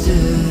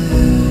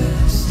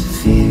monsters to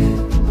fear.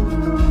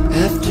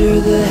 After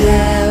the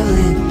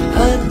howling,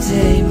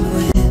 untamed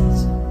winds,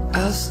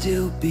 I'll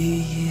still be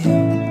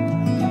here.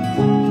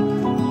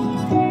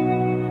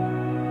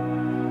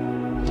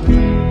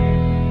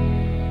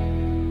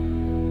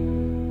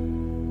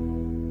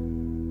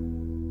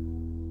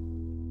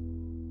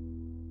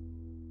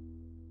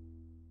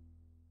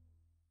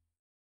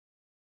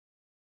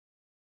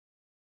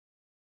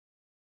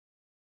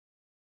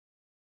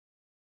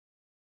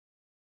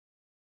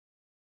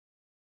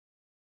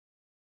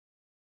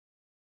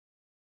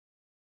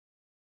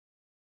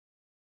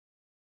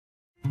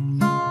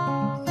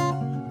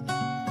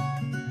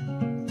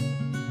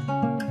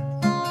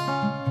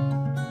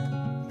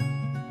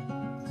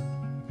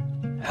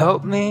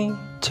 Help me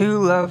to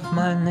love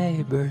my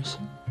neighbors.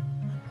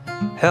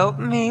 Help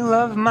me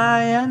love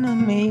my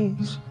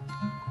enemies.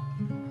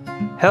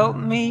 Help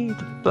me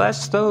to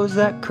bless those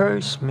that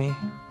curse me.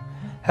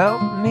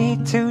 Help me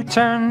to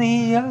turn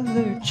the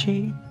other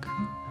cheek.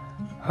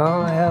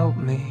 Oh, help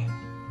me,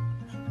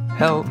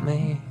 help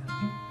me,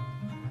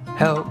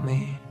 help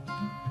me,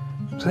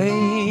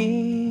 please.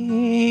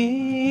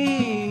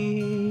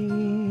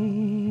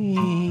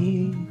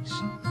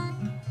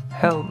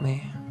 Help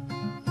me.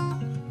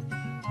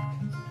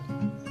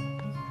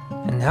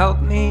 And help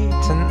me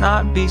to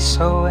not be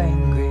so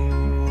angry.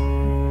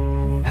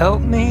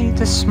 Help me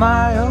to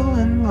smile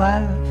and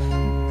laugh,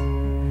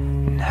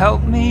 and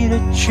help me to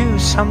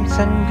choose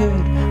something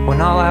good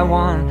when all I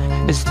want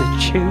is to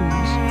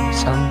choose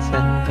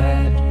something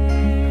bad.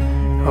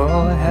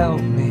 Oh,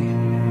 help me,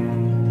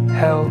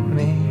 help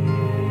me,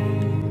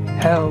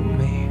 help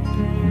me,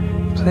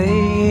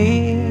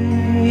 please.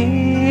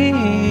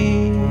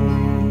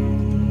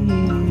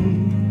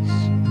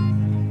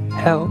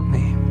 Help me.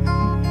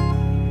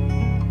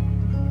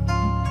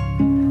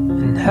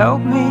 And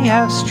help me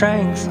have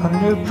strength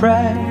under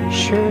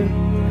pressure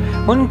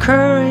when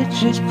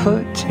courage is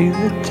put to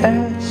the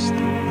test.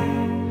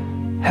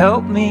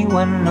 Help me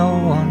when no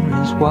one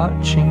is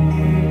watching.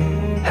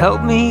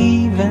 Help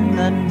me even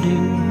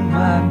undo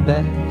my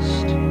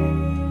best.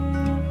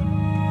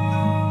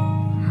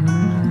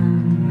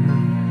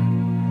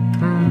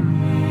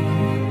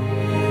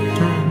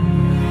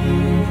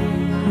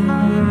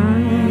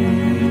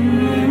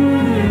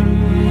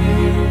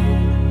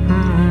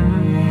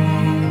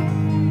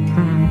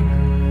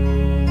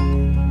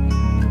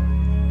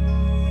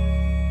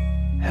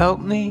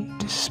 Help me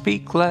to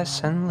speak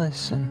less and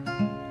listen,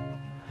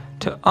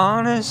 to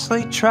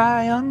honestly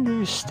try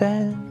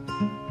understand.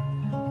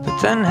 But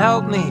then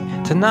help me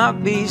to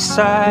not be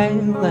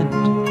silent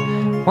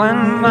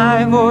when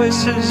my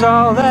voice is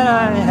all that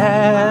I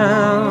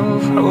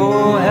have.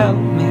 Oh,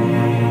 help me,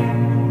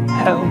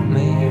 help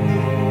me,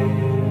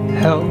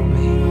 help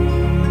me,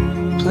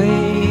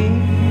 please,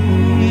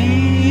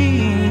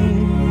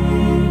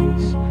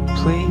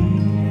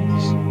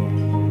 please,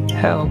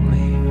 help me.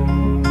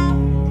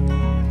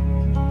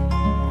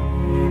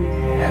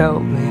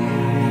 Help me,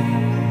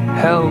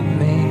 help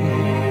me,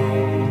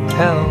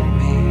 help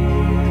me,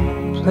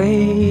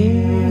 please,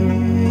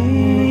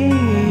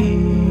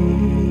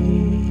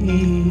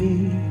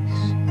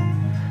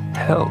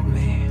 help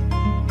me.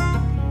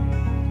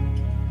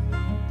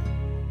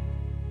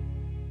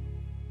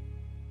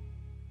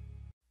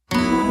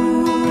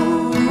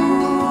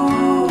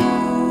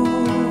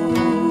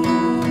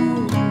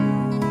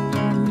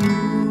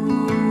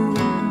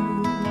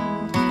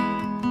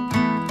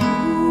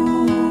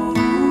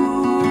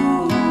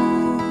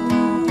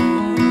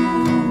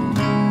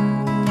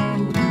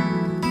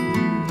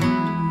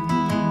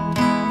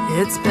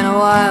 It's been a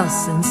while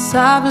since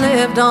I've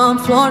lived on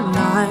floor 9.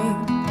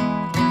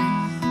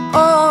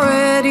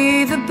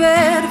 Already the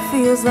bed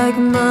feels like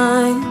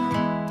mine.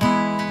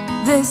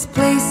 This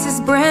place is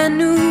brand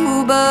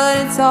new, but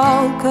it's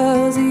all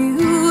 'cause of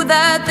you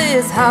that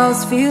this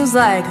house feels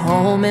like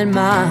home in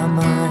my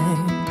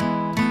mind.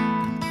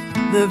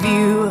 The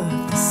view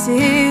of the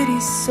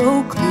city's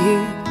so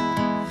clear,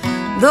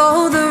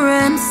 though the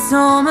rent's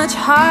so much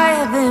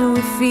higher than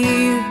we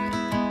feared.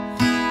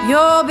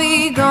 You'll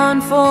be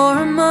gone for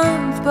a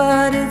month,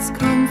 but it's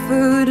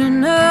comfort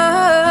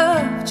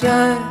enough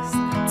just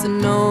to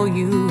know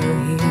you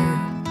are here.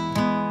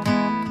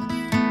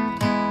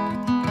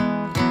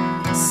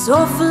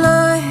 So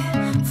fly,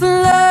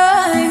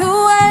 fly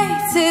away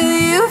till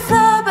you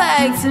fly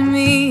back to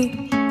me.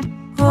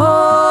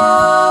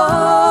 Oh,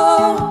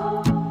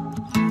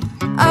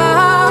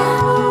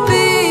 I'll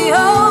be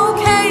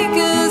okay,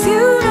 'cause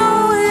you know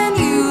when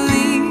you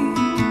leave,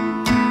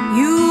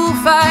 you'll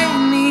find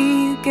me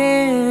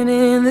again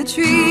in the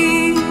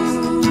trees.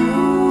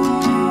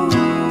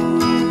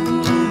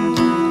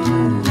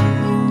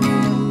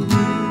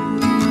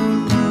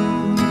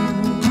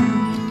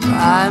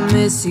 I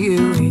miss you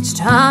each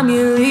time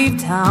you leave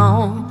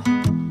town.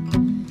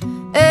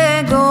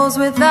 It goes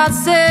without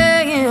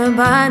saying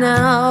by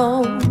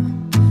now,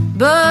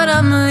 but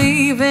I'm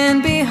leaving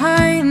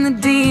behind the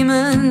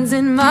demons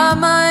in my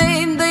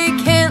mind. They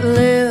can't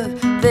live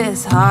this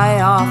high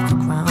off the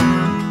ground.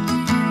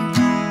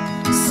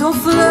 So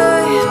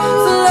fly,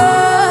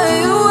 fly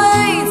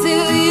away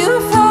till you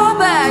fall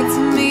back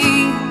to me.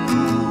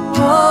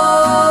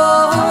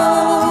 Oh,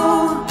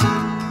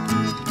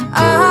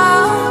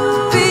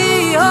 I'll be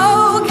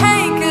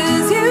okay,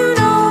 'cause you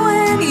know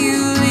when you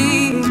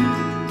leave,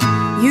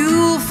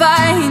 you'll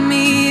find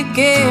me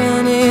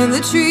again in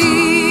the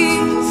trees.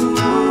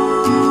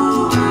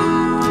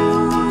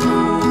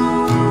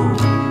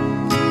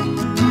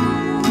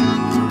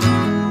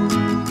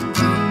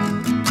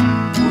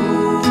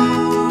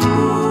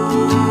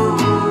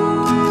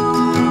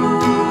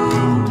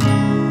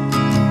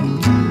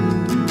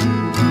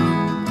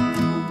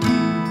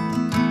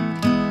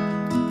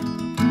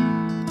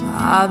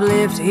 I've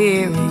lived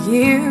here a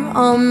year,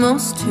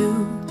 almost 2.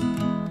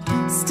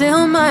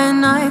 Still my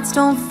nights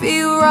don't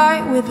feel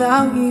right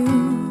without you.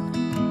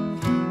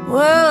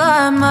 Well,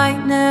 I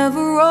might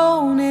never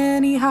own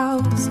any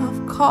house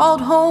I've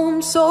called home,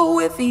 so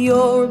if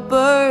you're a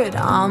bird,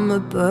 I'm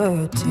a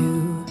bird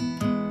too.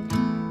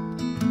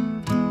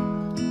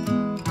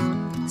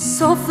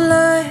 So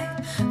fly,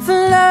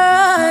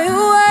 fly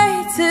away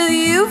till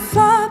you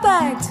fly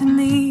back to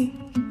me.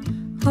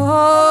 Oh,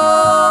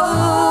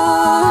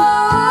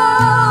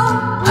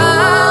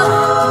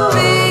 I'll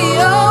be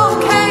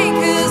okay,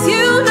 'cause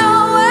you know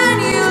when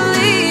you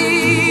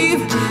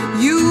leave,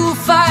 you'll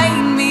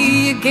find me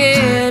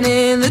again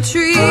in the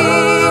trees.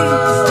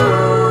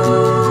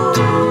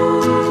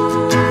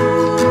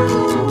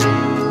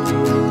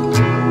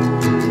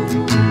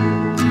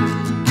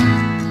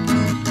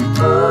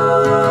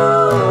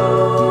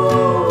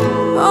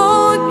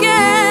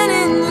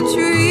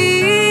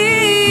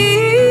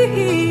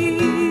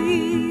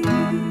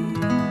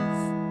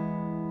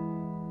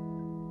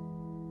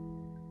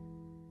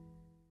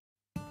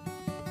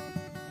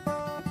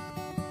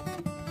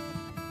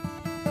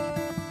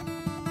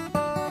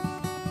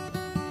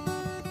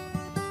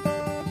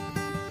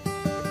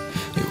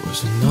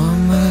 was a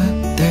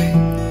normal day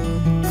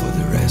for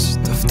the rest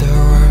of the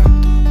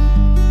world,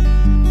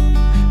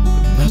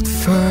 but not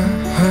for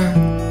her,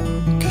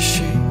 'cause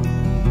she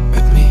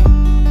met me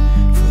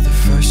for the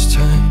first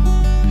time.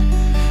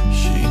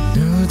 She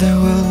knew there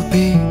will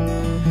be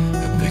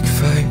a big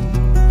fight,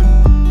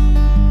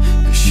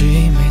 but she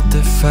made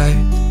the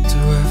fight to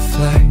a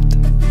flight.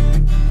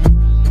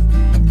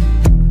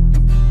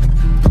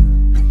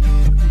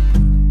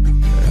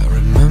 I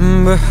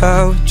remember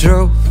how we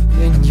drove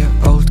in your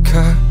old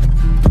car.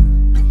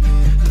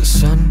 The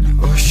sun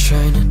was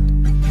shining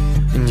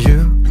and you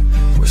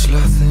was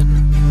laughing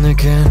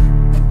again.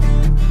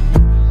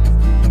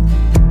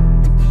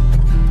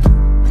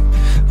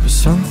 But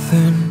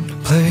something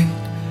played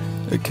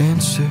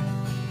against you.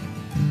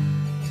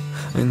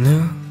 I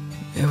knew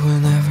it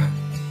will never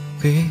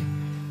be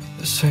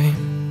the same.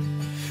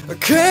 I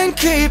can't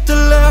keep the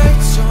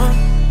lights on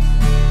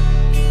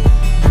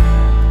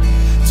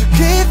to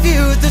give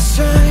you the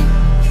sign.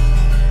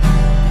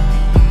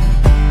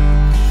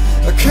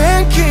 I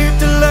can't keep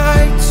the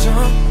lights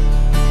on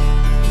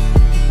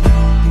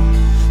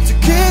to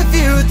give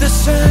you the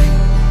sign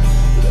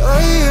that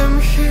I am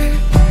here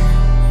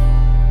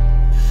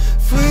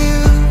for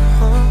you,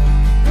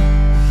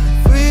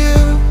 for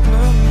you,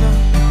 no, no.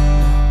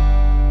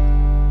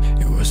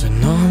 It was a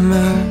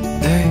normal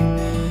day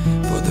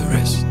for the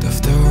rest of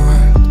the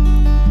world,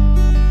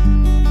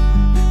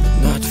 but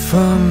not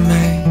for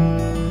me,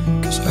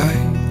 'cause I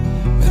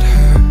met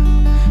her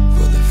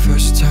for the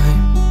first time.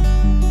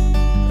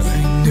 I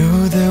knew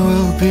there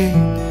will be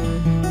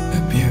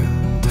a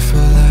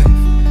beautiful life,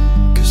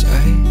 'cause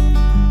I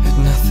had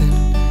nothing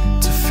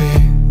to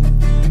fear.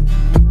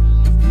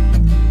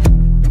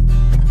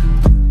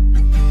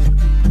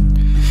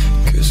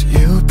 'Cause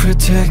you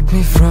protect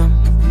me from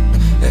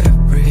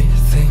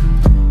everything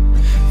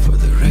for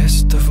the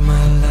rest of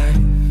my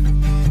life.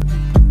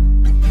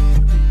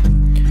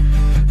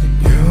 And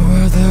you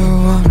are the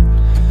one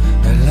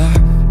I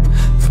love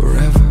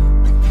forever.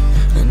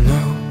 I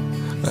know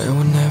I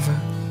will never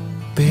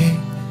be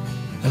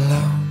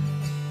alone.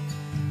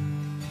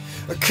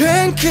 I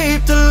can't keep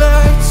the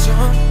lights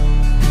on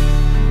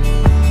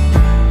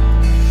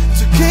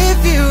to give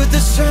you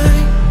the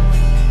sign.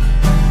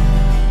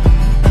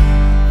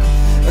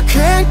 I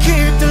can't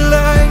keep the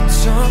lights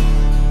on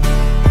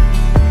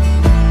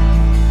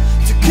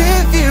to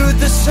give you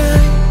the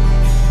sign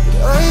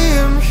that I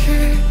am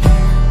here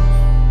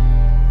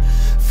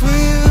for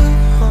you,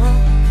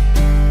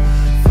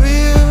 for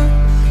you.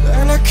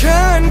 And I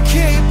can't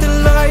keep the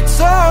lights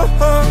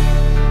on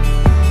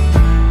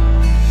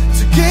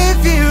to give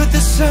you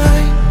the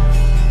sign.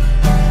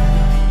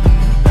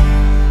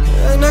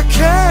 And I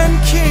can't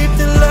keep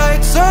the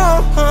lights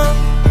on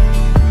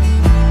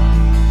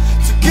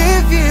to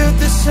give you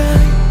the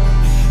sign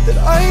that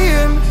I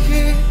am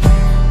here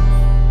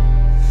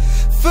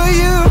for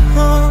you,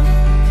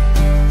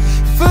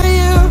 for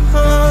you,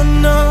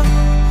 no,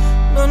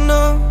 no,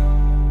 no.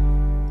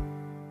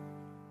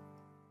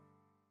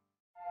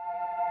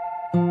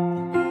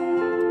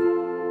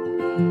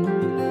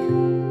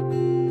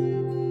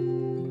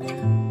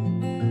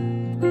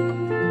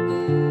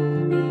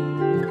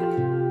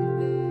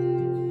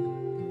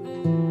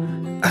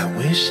 I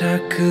wish I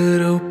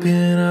could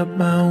open up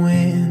my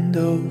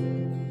window,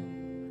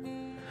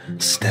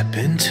 step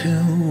into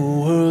a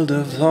world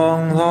of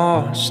long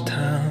lost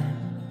time,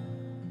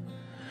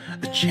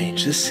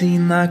 change the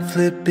scene like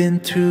flipping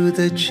through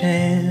the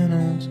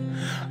channels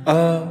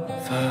of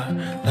our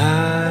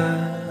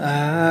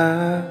life.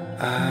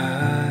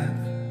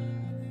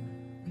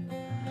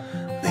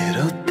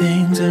 Little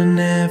things are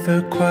never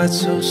quite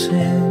so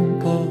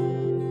simple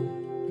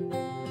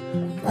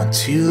once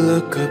you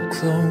look up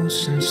close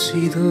and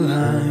see the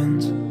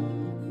lines.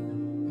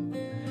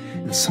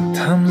 And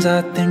sometimes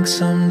I think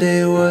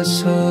someday was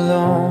so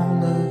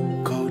long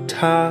ago.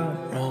 Time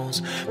rolls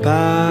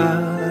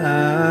by.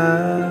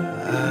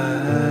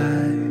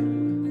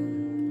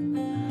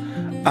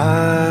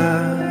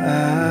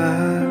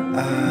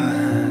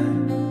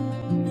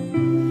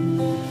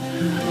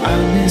 I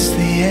miss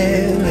the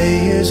air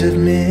layers of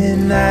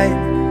midnight,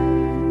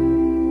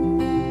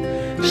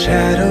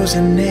 shadows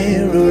and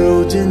narrow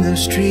roads in the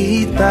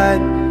street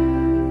light.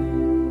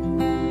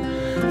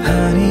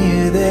 Honey,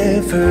 you're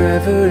there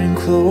forever in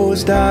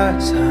closed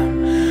eyes. I'm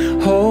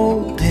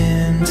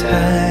holding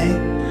tight,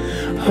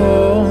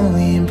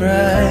 holding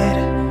bright,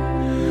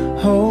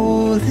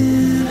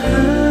 holding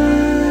high.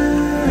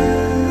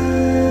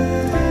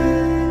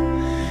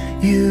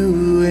 You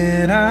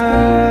and I,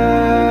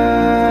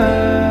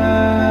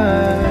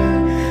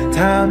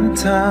 time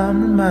to time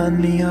remind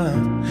me of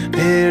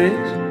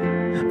Paris,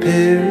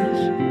 Paris.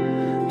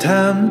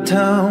 Time to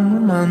time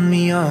remind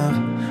me of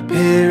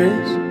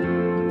Paris,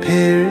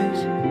 Paris.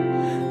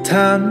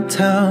 Time to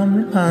time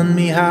remind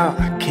me how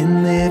I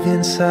can live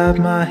inside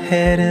my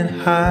head and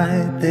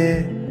hide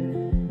there.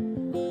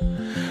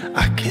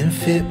 I can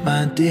fit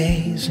my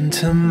days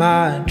into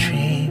my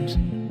dreams,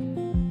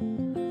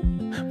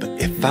 but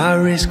if I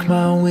risk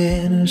my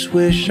winners,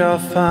 wish I'll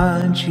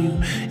find you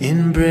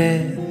in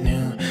brand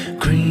new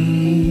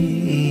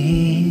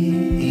green,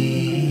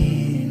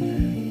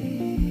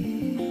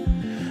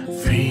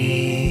 free.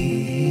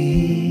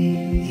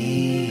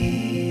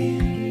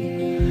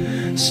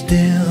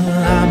 Still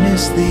I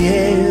miss the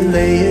air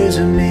layers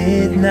of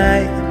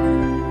midnight,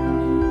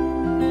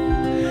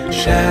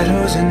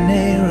 shadows and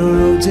narrow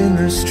roads in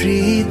the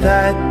street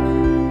light.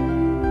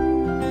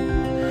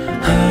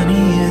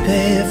 Honey, you're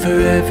there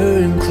forever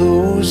in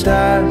closed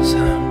eyes.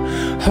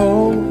 I'm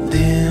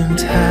holding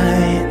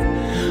tight,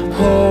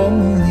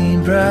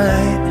 holding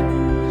bright,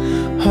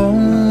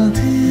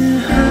 holding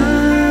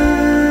high.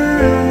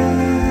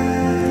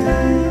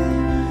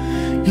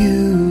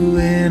 You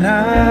and I,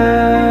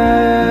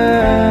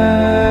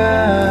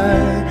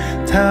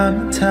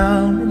 time to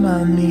town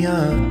remind me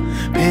of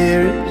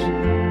Paris,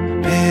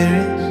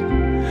 Paris.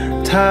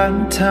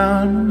 Time to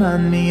town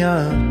remind me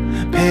of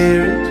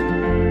Paris,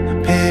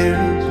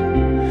 Paris.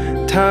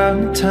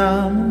 Time to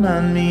town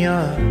remind me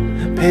of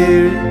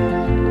Paris,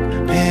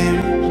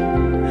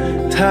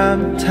 Paris.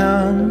 Time to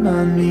town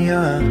remind me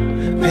of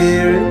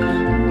Paris,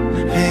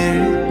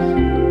 Paris.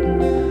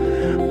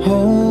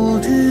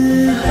 Hold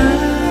it high,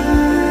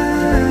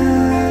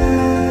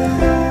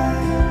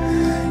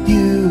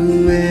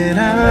 you and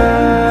I,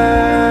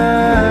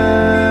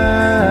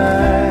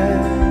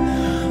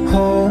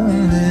 hold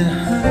it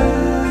high,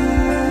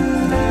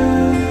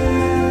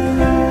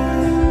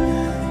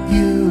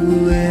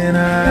 you and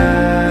I.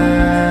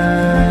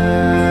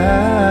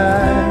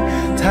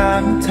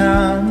 Time to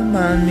town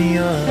remind me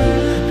of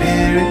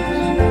Paris,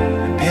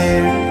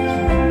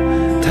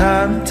 Paris.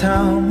 Time to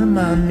town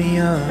remind me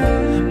of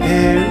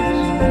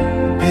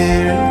Paris,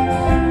 Paris.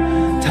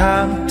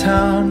 Time to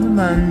town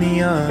remind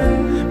me of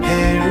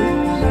Paris,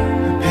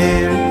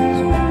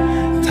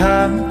 Paris.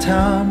 Time to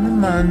town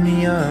remind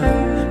me of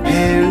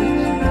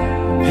Paris,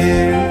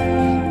 Paris.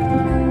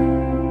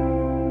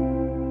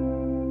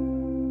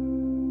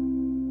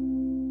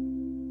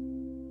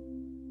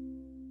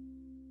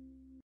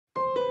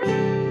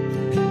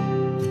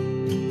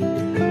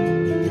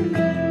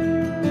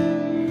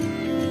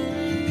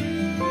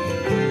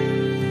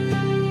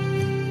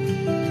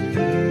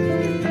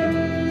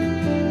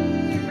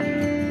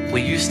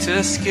 We used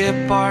to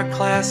skip our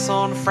class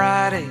on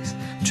Fridays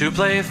to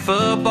play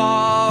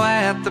football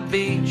at the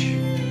beach.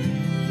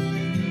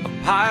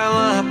 I'd pile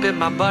up in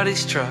my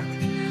buddy's truck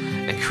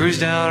and cruise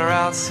down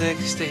Route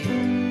 16.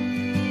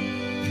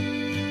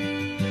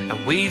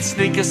 And we'd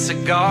sneak a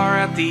cigar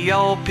at the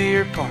old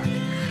pier park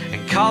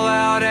and call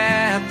out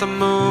at the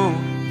moon.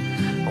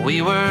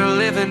 We were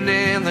living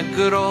in the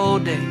good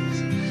old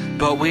days,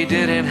 but we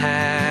didn't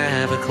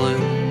have a clue.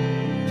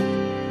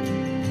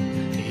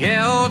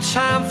 Yeah, old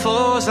time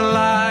flows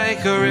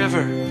like a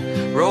river,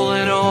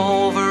 rolling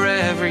over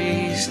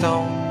every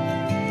stone,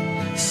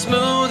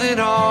 smoothing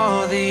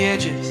all the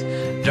edges,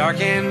 dark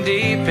and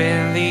deep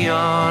in the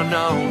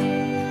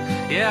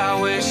unknown. Yeah,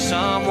 I wish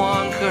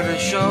someone could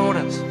have shown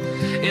us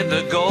in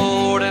the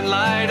golden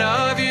light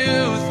of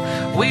youth.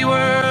 We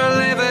were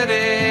living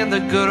in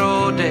the good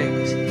old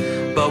days,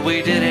 but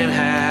we didn't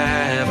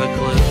have a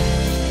clue.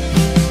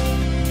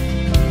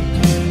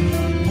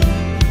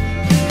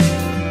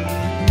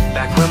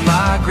 Back when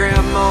my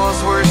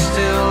grandmas were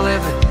still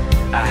living,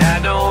 I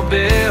had no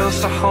bills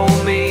to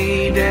hold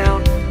me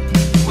down.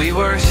 We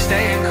were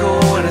staying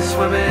cool in a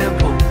swimming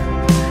pool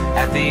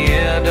at the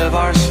end of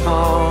our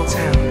small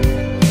town.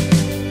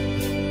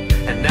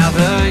 And now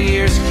the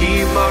years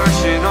keep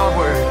marching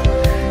onward,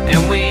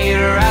 and we'd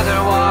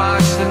rather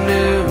watch the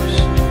news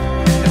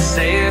and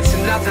say it's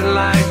nothing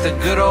like the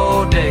good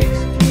old days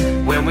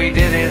when we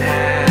didn't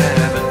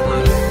have a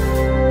clue.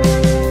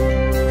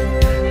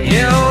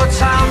 Yeah, old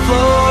time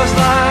flows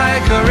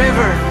like a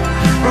river,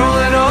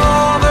 rolling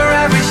over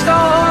every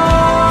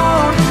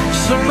stone,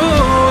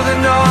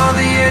 smoothing all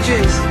the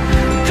edges,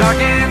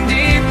 dark and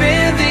deep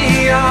in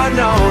the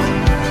unknown.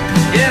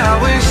 Yeah, I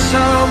wish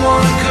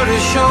someone could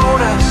have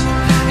shown us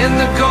in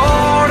the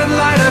golden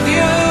light of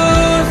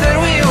youth that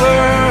we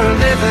were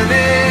living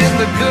in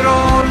the good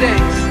old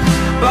days,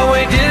 but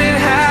we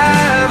didn't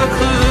have a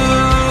clue.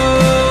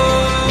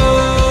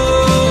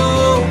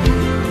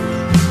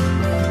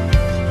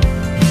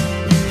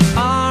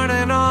 On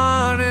and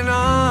on and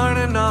on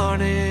and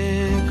on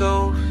it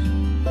goes.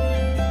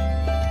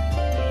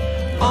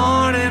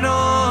 On and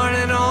on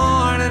and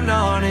on and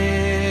on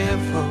it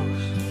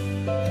flows.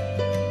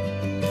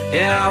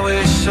 Yeah, I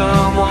wish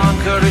someone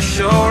could have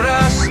showed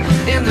us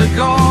in the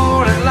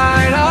golden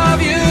light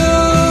of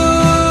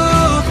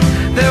youth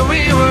that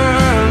we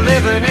were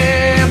living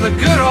in the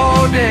good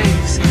old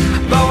days,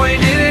 but we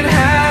didn't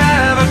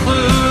have a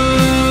clue.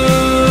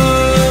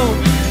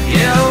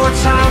 Yeah, old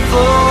time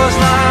flows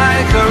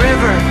like a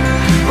river,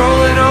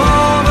 rolling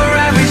over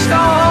every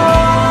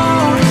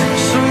stone,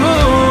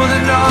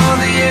 smoothing all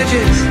the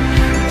edges,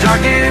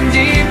 dark and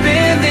deep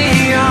in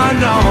the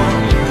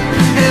unknown.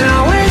 And I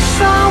wish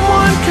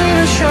someone could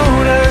have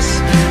showed us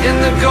in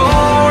the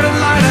golden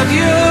light of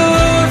you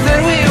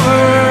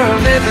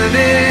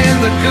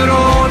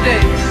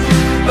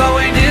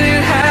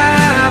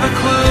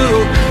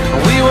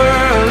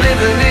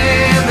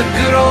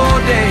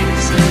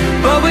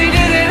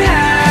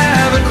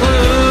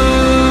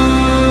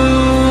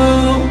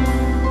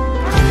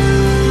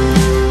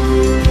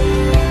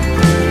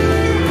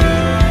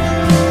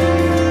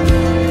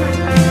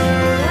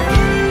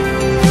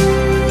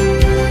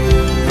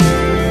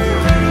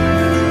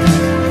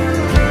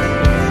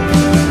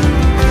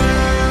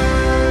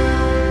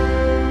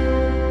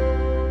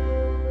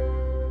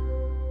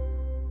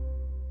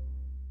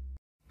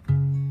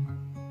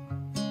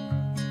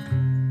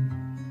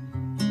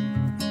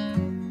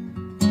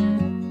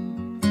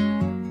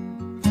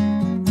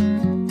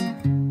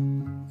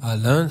I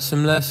learned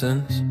some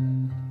lessons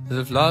that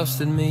have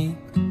lasted me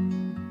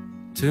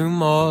 2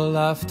 more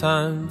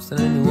lifetimes than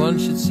anyone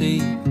should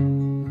see.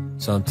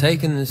 So I'm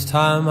taking this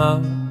time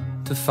out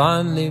to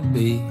finally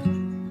be.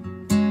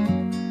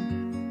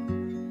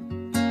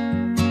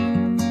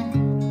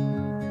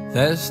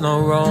 There's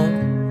no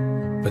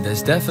wrong, but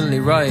there's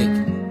definitely right.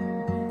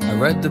 I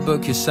read the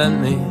book you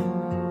sent me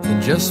in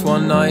just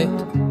one night.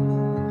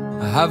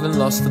 I haven't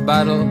lost the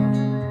battle,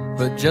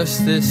 but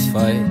just this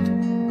fight.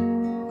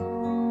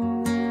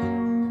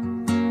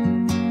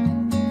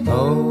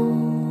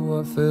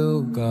 Oh, I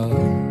feel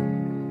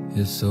God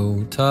is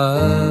so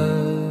tired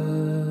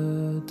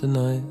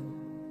tonight.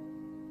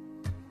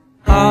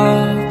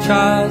 I'll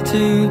try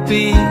to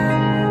be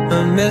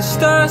a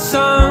Mr.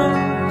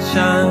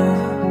 Sunshine.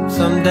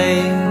 Some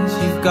days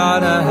you've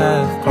gotta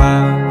have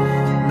clouds,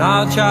 and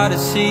I'll try to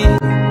see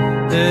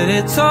that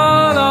it's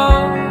all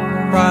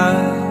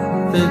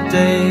alright the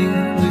day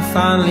we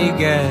finally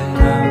get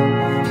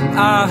out. And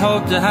I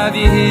hope to have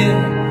you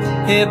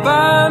here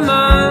by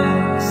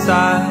my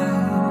side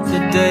the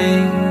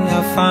day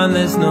I find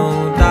there's no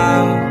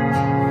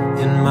doubt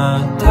in my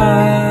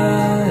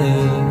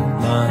tired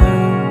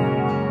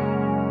mind.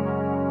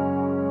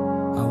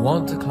 I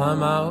want to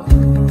climb out.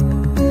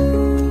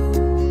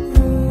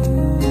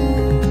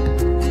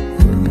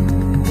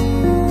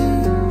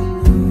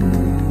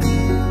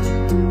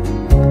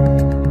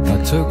 I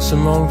took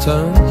some wrong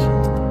turns,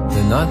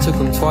 then I took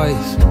them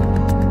twice.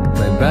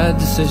 Made bad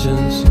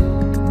decisions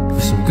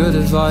for some good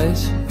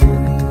advice,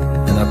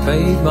 and I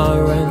paid my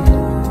rent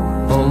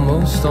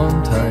almost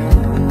on time.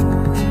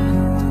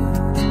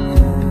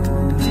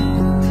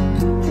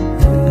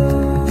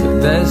 But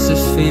there's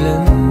this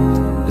feeling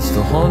that's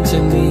still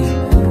haunting me,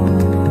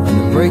 an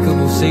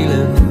unbreakable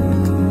ceiling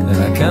that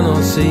I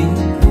cannot see.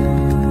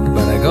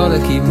 But I gotta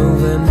keep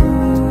moving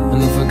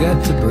and don't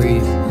forget to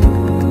breathe.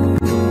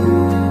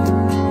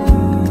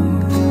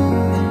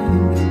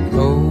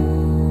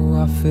 Oh,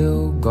 I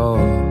feel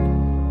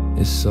God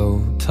is so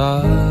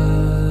tied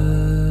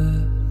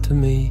to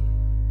me.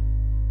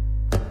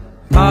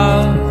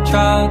 I'll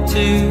try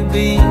to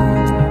be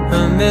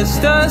a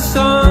Mr.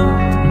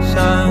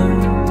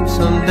 Sunshine.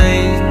 Some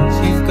days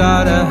you've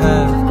gotta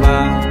have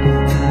clouds,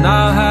 and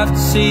I'll have to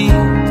see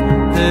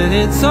that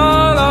it's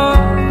all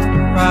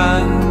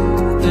alright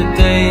the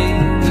day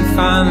we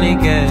finally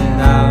get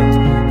out.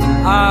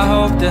 And I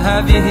hope to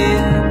have you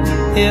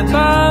here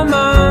by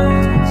my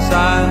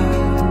side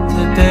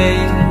the day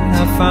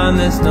I find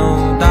there's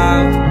no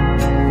doubt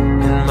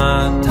in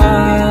my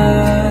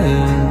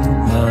tired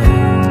mind.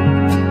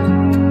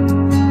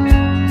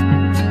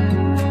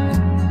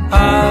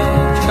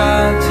 I'll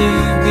try to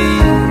be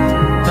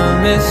a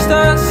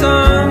Mr.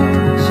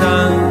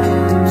 Sunshine.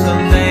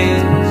 Some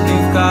days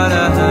you've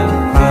gotta have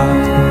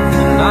clouds,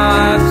 and I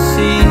have to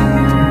see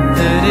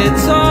that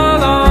it's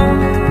all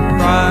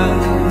alright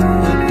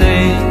the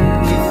day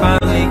you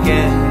finally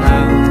get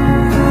out.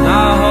 And I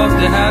hope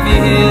to have you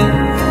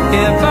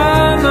here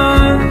by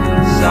my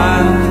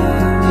side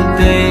the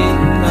day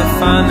I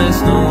find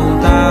there's no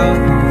doubt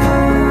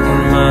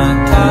in my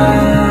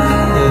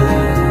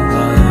tired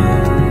mind.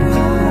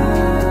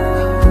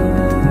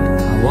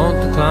 I want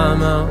to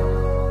climb out.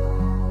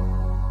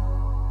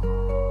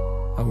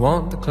 I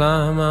want to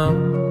climb out.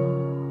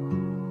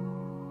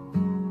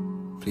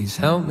 Please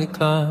help me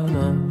climb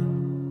out.